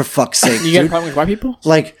queen for fuck's sake, You got a dude. problem with white people?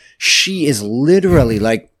 Like she is literally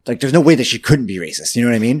like there's no way that she couldn't be racist. You know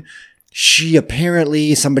what I mean? She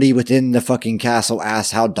apparently somebody within the fucking castle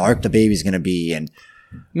asked how dark the baby's gonna be, and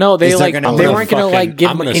No, they Is that like gonna they live weren't gonna fucking- like give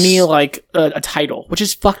I'm them gonna any s- like a title, which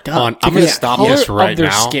is fucked up. I'm Because gonna stop color this right of their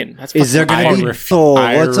now. Skin. That's Is there fucking gonna hard. be- Oh,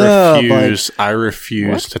 what's up, I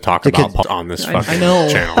refuse to talk Because- about on this fucking I know,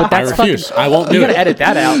 channel. but that's I refuse. fucking- I won't You do gotta it. edit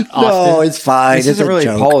that out, no, Austin. it's fine. This It's isn't a really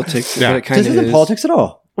joke. politics, Yeah. but it kind This of isn't is. politics at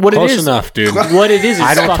all. What it Close is, enough, dude. what it is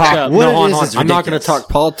I don't fucked talk. up. What No, it hold is on. is I'm not going to ridiculous. talk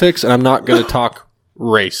politics, and I'm not going to talk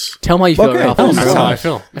race. Tell me how you feel, Okay, Ralph. tell me. That's how I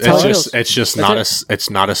feel. That's how it It's just That's not it's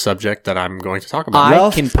not a subject that I'm going to talk about. I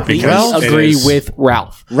Ralph, completely because it agree is- with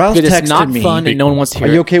Ralph. Ralph It is texted not me. fun and no one wants to hear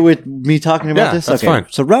Are you it. okay with me talking about Yeah, this? that's Okay. fine.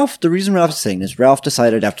 So the reason Ralph is saying this, Ralph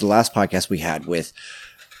decided after the last podcast we had with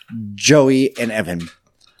Joey and Evan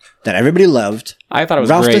that everybody loved. I thought it was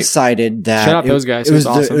Ralph great. decided that Shout out those guys. It It was,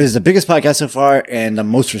 was awesome. it was the biggest podcast so far and the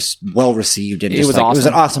most well received. And It just was like, It was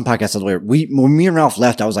an awesome. awesome podcast. All the way. When me and Ralph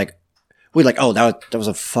left, I was like, that was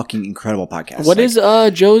a fucking incredible podcast. What is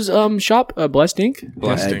Joe's shop? Blessed Ink?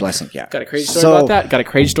 Blessing? Yeah. Got a crazy story about that. Got a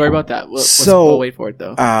crazy story about that. We'll wait for it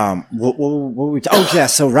though. What were we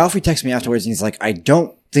so Ralphie texted me afterwards and he's like, I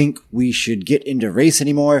don't think we should get into race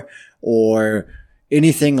anymore or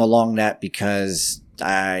anything along that because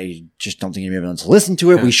I just don't think anybody wants to listen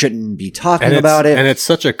to it. We shouldn't be talking about it. And it's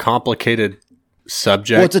such a complicated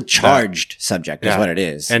subject. Well, it's a charged subject is what it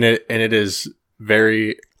is. And it is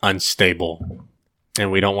very unstable.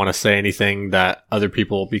 And we don't want to say anything that other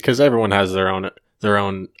people, because everyone has their their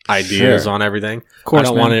own ideas on everything. Of course,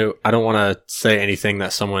 I don't want to say anything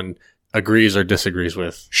that someone agrees or disagrees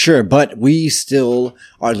with. Sure, but we still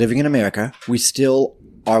are living in America. We still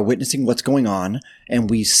are witnessing what's going on, and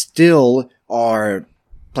we still are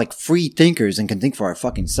like free thinkers and can think for our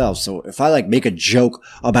fucking selves. So if I like make a joke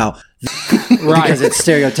about because it's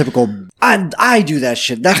stereotypical, I do that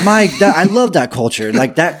shit. That's I love that culture.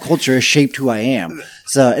 Like that culture has shaped who I am.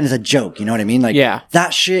 So, and it's a joke, you know what I mean? Like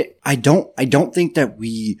that shit, I don't think that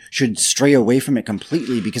we should stray away from it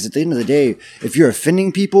completely, because at the end of the day, if you're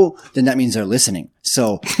offending people, then that means they're listening.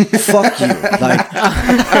 So fuck you.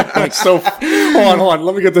 Like so hold on,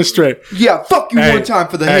 let me get this straight. Yeah, fuck you one time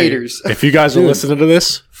for the haters. If you guys are listening to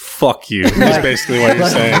this, fuck you. That's basically what you're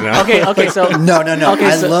saying now. Okay, so no. Okay,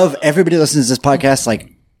 I love everybody listens to this podcast.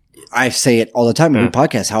 Like I say it all the time in the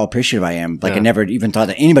podcast, how appreciative I am. Like I never even thought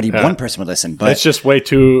that anybody, one person would listen, but it's just way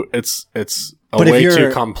too, it's a way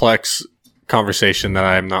too complex conversation that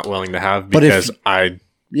I'm not willing to have, because I'm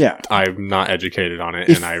not educated on it,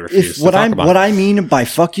 and I refuse to talk about it. What I mean by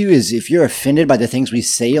fuck you is if you're offended by the things we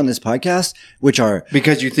say on this podcast, which are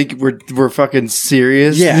because you think we're fucking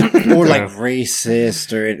serious, or like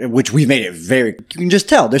racist, or which we made it very. You can just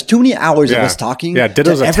tell there's too many hours of us talking. Yeah,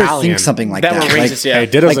 Ditto's to ever Italian. think something like that. We're racist, Hey,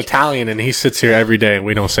 Ditto's Italian, and he sits here every day, and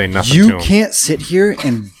we don't say nothing. You to him. can't sit here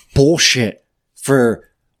and bullshit for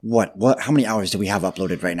what? How many hours do we have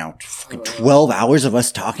uploaded right now? Fucking 12 hours of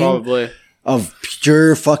us talking. Probably. Of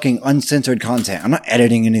pure fucking uncensored content. I'm not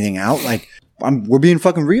editing anything out. Like, we're being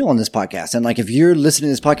fucking real on this podcast. And like, if you're listening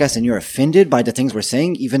to this podcast and you're offended by the things we're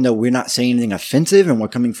saying, even though we're not saying anything offensive and we're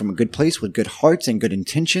coming from a good place with good hearts and good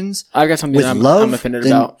intentions, I got something with I'm offended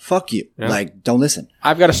then about. Fuck you. Yeah. Like, don't listen.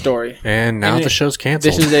 I've got a story. And now the show's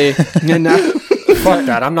canceled. This is a fuck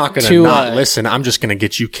that. I'm not going to not listen. I'm just going to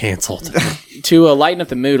get you canceled. To lighten up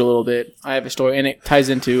the mood a little bit, I have a story, and it ties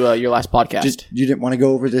into your last podcast. You didn't want to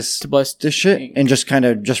go over this shit and just kind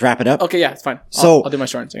of just wrap it up? Okay, yeah, it's fine. So I'll do my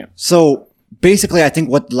story in a second. So basically, I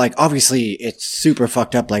think what, like, obviously it's super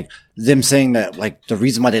fucked up. Like them saying that, like, the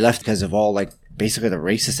reason why they left because of all, like, basically the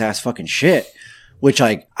racist ass fucking shit, which,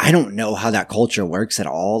 like, I don't know how that culture works at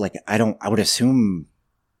all. Like, I would assume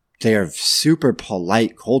they're super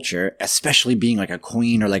polite culture, especially being like a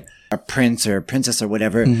queen or like a prince or a princess or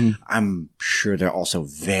whatever. Mm-hmm. I'm sure they're also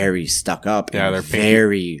very stuck up. Yeah, they're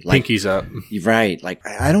very pinkies up. Right. Like,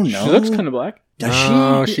 I don't know. She looks kind of black.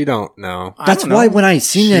 Does she don't know. That's why when I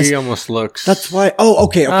seen this, she almost looks. That's why. Oh,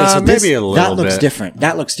 okay. So maybe a little that looks bit different.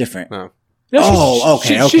 That looks different. No.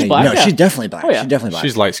 Okay. She's black. No, she's definitely black. Oh, yeah. She's definitely black.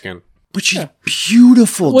 She's light skinned, but she's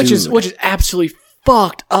beautiful. Which is absolutely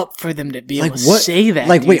fucked up for them to be able to say that.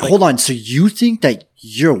 Like, wait, hold on. So you think that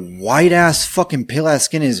your white ass fucking pale ass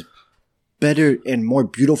skin is better and more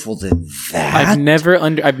beautiful than that? I've never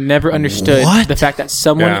understood the fact that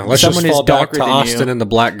someone let's someone just fall is darker back to than Austin you. and the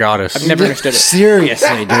Black Goddess. I've never understood it.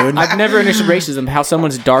 Seriously, dude. I've never understood racism. How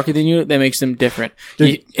someone's darker than you, that makes them different.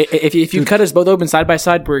 If you cut us both open side by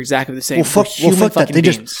side, we're exactly the same. Well, fuck that. They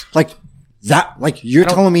just like that. Like you're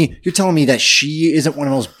telling me that she isn't one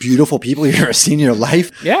of the most beautiful people you've ever seen in your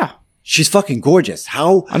life. Yeah. She's fucking gorgeous.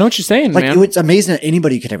 How? I know what you're saying, like, man. It's amazing that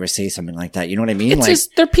anybody could ever say something like that. You know what I mean? It's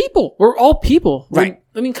just, they're people. We're all people. Right.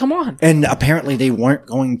 I mean, come on. And apparently they weren't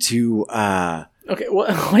going to, okay, what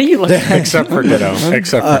are you looking at? Except for Ditto.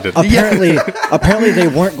 Apparently they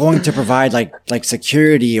weren't going to provide like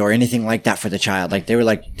security or anything like that for the child. Like they were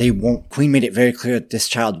like, Queen made it very clear that this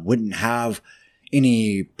child wouldn't have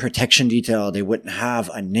any protection detail. They wouldn't have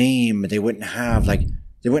a name. They wouldn't have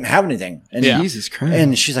anything. And Jesus Christ.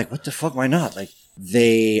 And she's like, what the fuck? Why not? Like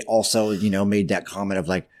they also, made that comment of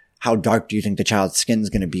like, how dark do you think the child's skin's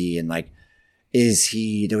going to be? And like,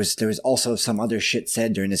 there was also some other shit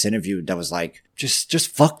said during this interview that was like, just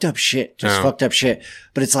fucked up shit. Fucked up shit.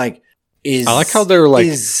 But it's like, I like how they're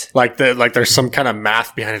like there's some kind of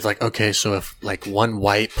math behind it. It's like, okay, so if like 1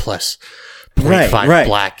 white plus 0.5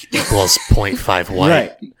 black equals 0.5 white,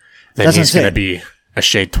 right. then he's going to be a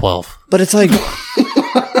shade 12. But it's like,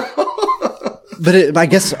 I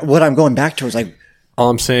guess what I'm going back to is like, all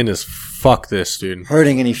I'm saying is fuck this, dude.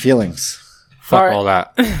 Hurting any feelings. Fuck all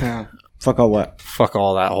that. Fuck all what? Fuck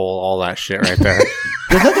all that shit right there.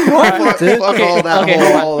 There's nothing wrong with it. Fuck all that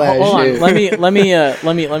shit.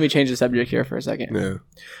 Let me change the subject here for a second. Yeah.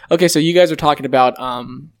 Okay, so you guys are talking about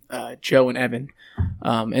Joe and Evan.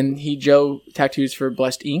 And Joe tattoos for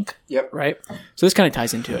Blessed Ink. Yep. Right? So this kind of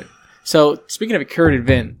ties into it. So speaking of a current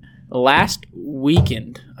event, last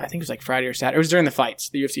weekend, I think it was like Friday or Saturday, it was during the fights,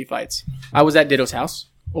 the UFC fights. I was at Ditto's house.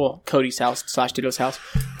 Well, Cody's house / Ditto's house.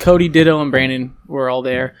 Cody, Ditto, and Brandon were all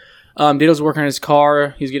there. Ditto's working on his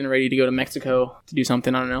car. He's getting ready to go to Mexico to do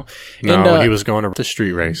something. I don't know. No, he was going to the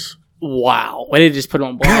street race. wow, why did it just put him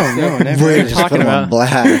on blast? No, never. We're you're just talking put 'em on about?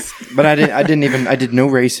 blast. But I did no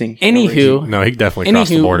racing. Anywho, No, he definitely crossed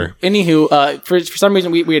the border. For some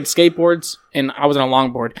reason we had skateboards and I was on a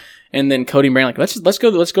longboard, and then Cody and Brandon like let's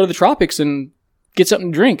go to the tropics and get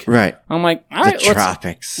something to drink. Right. I'm like, all The right,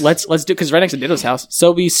 tropics. let's do, because right next to Ditto's house.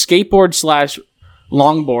 So we skateboard /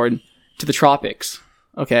 longboard to the tropics.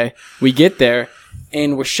 Okay, we get there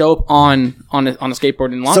and we show up on a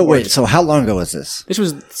skateboard and longboard. So wait, so how long ago was this? This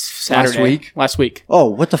was Saturday. Last week. Oh,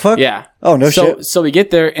 what the fuck? Yeah. Oh, no shit. So we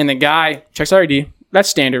get there and the guy checks our ID. That's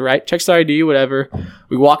standard, right? Checks our ID, whatever.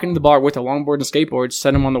 We walk into the bar with a longboard and skateboard,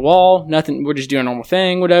 set them on the wall. Nothing. We're just doing a normal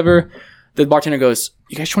thing, whatever. The bartender goes,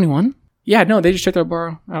 "You guys 21?" Yeah, no, they just checked our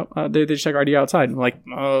bar out. They just checked our ID outside. I'm like,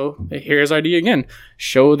 oh, here's our ID again.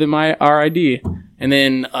 Show them our ID. And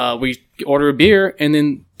then we order a beer, and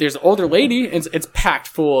then there's an older lady, and it's packed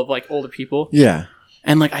full of like older people. Yeah.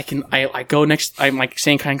 And like I go next, I'm like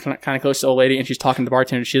saying kind of close to the old lady, and she's talking to the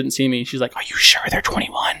bartender. She didn't see me. She's like, "Are you sure they're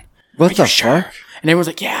 21? What the Sure?" fuck? And everyone's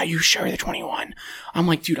like, "Yeah, are you sure they're 21?" I'm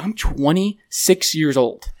like, "Dude, I'm 26 years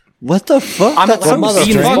old. What the fuck? I'm That's allowed to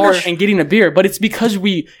be in the bar strange. and getting a beer, but it's because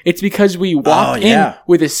we walked yeah. in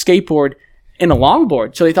with a skateboard and a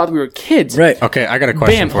longboard, so they thought we were kids." Right. Okay, I got a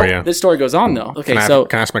question for you. This story goes on though. Okay, Can so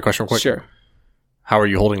I ask my question real quick? sure. How are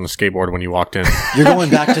you holding the skateboard when you walked in? You're going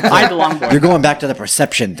back to I had the longboard. You're going back to the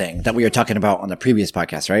perception thing that we were talking about on the previous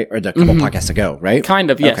podcast, right? Or the couple podcasts ago, right? Kind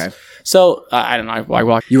of, yes. Okay. So I don't know. I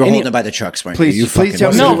walked. You were holding it by the trucks, weren't Please- you? please fucking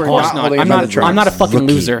tell me loser. No, you of were course not not. holding I'm it by not. the trucks. I'm not a fucking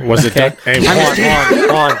Rookie. loser. Was it duct? Hey,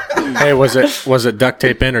 hold on. Hey, was it duct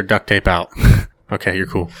tape in or duct tape out? Okay, you're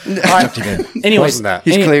cool. Anyways, Wasn't that?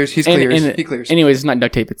 He clears. He and- clears. Anyways, it's not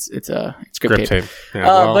duct tape. It's grip Grip tape. tape. Yeah,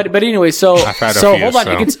 well, But anyway, so I've had a so few, hold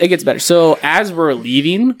on, so. it gets better. So as we're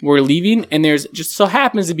leaving, and there's just so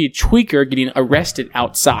happens to be a tweaker getting arrested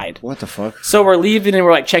outside. What the fuck? So we're leaving and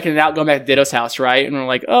we're like checking it out, going back to Ditto's house, right? And we're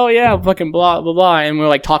like, oh yeah, fucking blah blah blah, and we're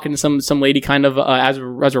like talking to some lady kind of as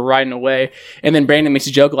we're riding away, and then Brandon makes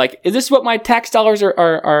a joke like, "Is this what my tax dollars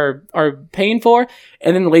are paying for?"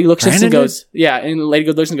 And then the lady looks at us and Brandon goes, "Yeah," and the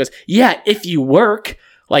lady looks and goes, "Yeah, if you work."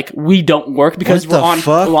 Like, we don't work because What we're the on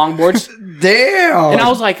fuck? longboards. Damn. And I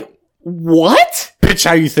was like, what? bitch,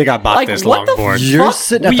 how you think I bought Like, this what the longboard? You're fuck?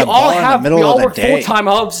 sitting at we the all bar in the have, middle we of all the work day. full-time,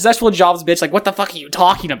 all have successful jobs, bitch. Like, what the fuck are you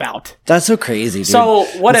talking about? That's so crazy, dude. So,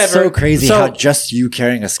 whatever. It's so crazy So- how just you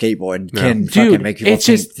carrying a skateboard can Dude, fucking make people it's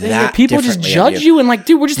just, think that people just differently of judge you and like,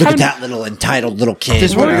 dude, we're just Look at having... that little entitled little kid.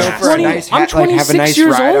 Just with wanna an go ass. for a dude. nice I'm hat, like, have a 26 nice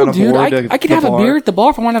years ride on old, a dude. board I to could the have a bar. beer at the bar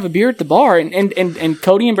if I want to have a beer at the bar. And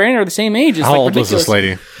Cody and Brandon are the same age. It's How like old was ridiculous. this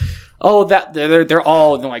lady? Oh, that they're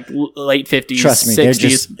all in like late 50s, Trust me, 60s. they're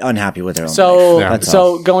just unhappy with their own So, life. That's so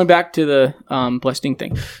all. going back to the blessing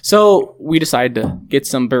thing. So we decided to get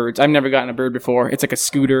some birds. I've never gotten a bird before. It's like a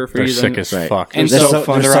scooter for They're you. sick as Right. fuck. And They're so so,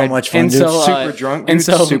 fun they're to so ride. much fun, And dude. so, Super drunk. and Dude.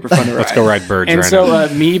 so- Super fun to ride. Let's go ride birds And right so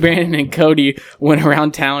now. me, Brandon, and Cody went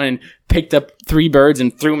around town and picked up 3 birds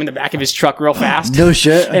and threw them in the back of his truck real fast. No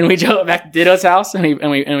shit. And we drove back to Ditto's house and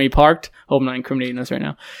we parked. Hope I'm not incriminating us right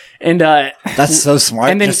now. And That's so smart.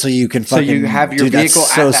 And then- just so you can So fucking. you have your dude, that's vehicle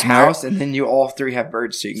so at the smart. house, and then you all 3 have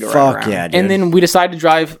birds, so you can go right Fuck around. yeah, dude. and then we decided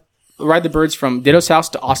to ride the birds from Ditto's house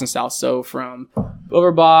to Austin's house. So from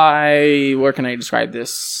over by, where can I describe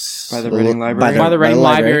this? By the Reading Library. By the Reading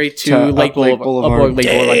Library to To Lake up Lake Boulevard. Boulevard. Up Lake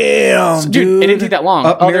Boulevard. Damn, Dude, it didn't take that long.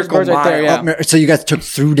 Up There's Miracle birds right there. Mile. Yeah. Up so you guys took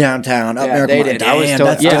through downtown. Up Yeah, Miracle they Mile. did. I was Damn, still-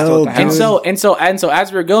 that's I was still dope, at the dude. house. And so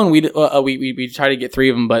as we were going, we tried to get 3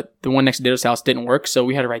 of them, but the one next to Ditto's house didn't work, so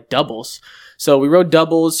we had to ride doubles. So we rode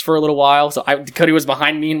doubles for a little while. So Cody was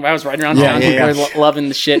behind me, and I was riding around town. yeah. We were loving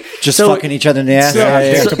the shit. Just So- fucking each other in the ass. so-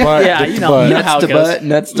 dick to butt, yeah, dick you to know, butt. you know how Nuts it to goes. butt,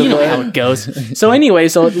 nuts to You know butt. how it goes. So anyway,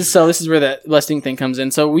 so this is where that lusting thing comes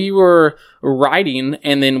in. So we were riding,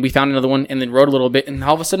 and then we found another one, and then rode a little bit, and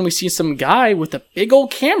all of a sudden we see some guy with a big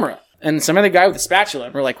old camera. And some other guy with a spatula.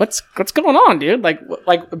 And we're like, what's going on, dude? Like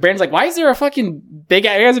Brandon's like, why is there a fucking big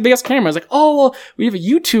guy? He has a big ass camera. I was like, oh, well, we have a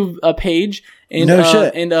YouTube page. And, No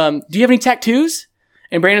shit. And do you have any tattoos?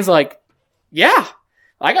 And Brandon's like, yeah,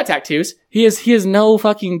 I got tattoos. He has no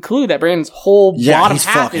fucking clue that Brandon's whole Yeah, bottom he's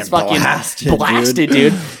half is fucking fucking blasted,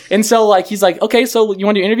 dude. And so like he's like, okay, so you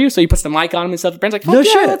want to do an interview? So he puts the mic on him and stuff. Brandon's like, fuck No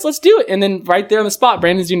yeah, shit. let's do it. And then right there on the spot,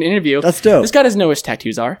 Brandon's doing an interview. That's dope. This guy doesn't know what his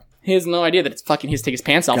tattoos are. He has no idea that it's fucking. He has to take his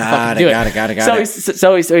pants off and Got fucking it, do got it. it, got it, got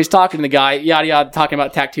so it. He's talking to the guy, yada yada, talking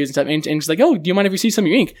about tattoos and stuff. And she's like, oh, do you mind if we see some of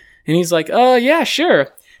your ink? And he's like, yeah, sure.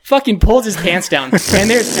 Fucking pulls his pants down, and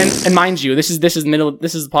there's and mind you, this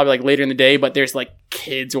is probably like later in the day, but there's like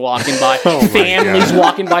kids walking by, Oh my families God.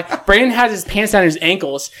 walking by. Brandon has his pants down to his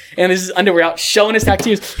ankles and his underwear out, showing his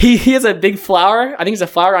tattoos. He has a big flower. I think it's a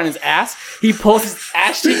flower on his ass. He pulls his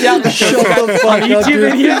ass cheek out and shows Shut the it fuck on up, YouTube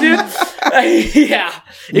dude. video, dude. Yeah.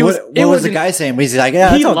 What was the guy saying? Was he like, yeah,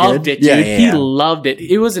 He that's all loved good. it, dude. Yeah. He loved it.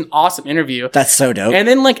 It was an awesome interview. That's so dope. And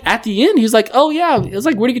then, like, at the end, he was like, oh, yeah. It was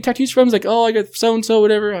like, where do you get tattoos from? He's like, oh, I got so-and-so,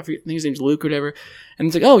 whatever. I think his name's Luke or whatever. And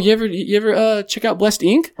he's like, oh, you ever check out Blessed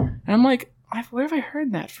Ink? And I'm like, where have I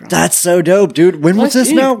heard that from? That's so dope, dude. When was Blessed this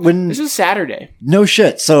Ink. now? When? This was Saturday. No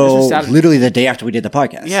shit. This So was Saturday. literally the day after we did the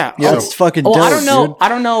podcast. Yeah. That's fucking Oh, dope, I don't know. dude. I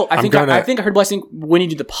don't know. I think gonna- I think I heard Blessed Ink when you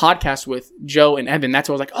did the podcast with Joe and Evan. That's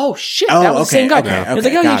what I was like, oh, shit. Oh, that was the okay, same guy. okay, I was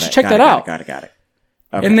like, oh, got you it, should check got that it, out. Got it.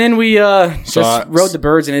 Okay. And then we just I- rode the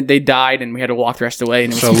birds and they died and we had to walk the rest of the way.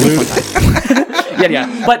 And it was So super Luke, fun.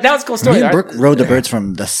 Yeah. But that was a cool story. Me and right? Brooke rode the birds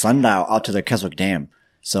from the Sundial out to the Keswick Dam.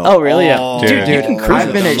 So Oh, really? Yeah. Dude, you can cruise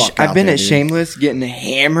I've been it. fuck I've out been there, at dude. Shameless getting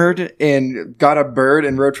hammered and got a bird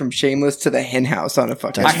and rode from Shameless to the hen house on a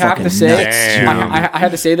fucking. I That's have fucking to say, nuts, dude. I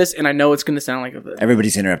had to say this, and I know it's going to sound like a.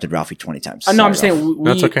 Everybody's interrupted Ralphie 20 times. No, I'm just Sorry, saying. Ralph. We,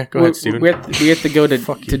 That's okay. Go ahead, Steven. We have to go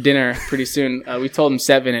to dinner pretty soon. We told him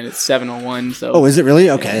 7, and it's 7:01. So, Oh, is it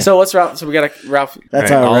really? Okay. so what's Ralph? So we got Ralph.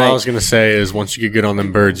 That's hey, all all right. I was gonna say is once you get good on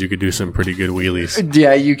them birds, you could do some pretty good wheelies.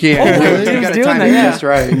 Yeah, you can. really? You got to Doing time that, it yeah. just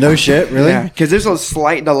right. No shit, really? Yeah, because there's a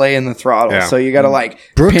slight delay in the throttle, Yeah. so you got to like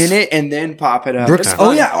Brooks- pin it and then pop it up. Brooks, It's oh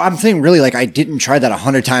fun. yeah, I'm saying really like I didn't try that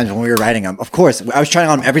 100 times when we were riding them. Of course, I was trying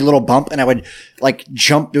on every little bump and I would like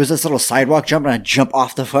jump. There was this little sidewalk jump and I'd jump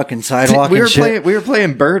off the fucking sidewalk. we and were shit.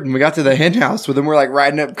 playing bird and we got to the hen house with them. We're like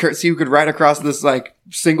riding up, see who could ride across this like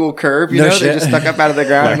single curve. You No know, shit. they just stuck up out of the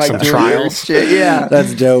ground Like and like some doing weird trials. shit. Yeah,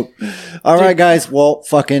 That's dope. All right, guys. Well,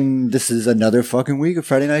 fucking, this is another fucking week of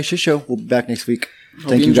Friday Night Shit Show. We'll be back next week.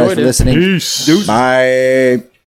 Thank you you guys enjoyed for it. listening. Peace. Bye.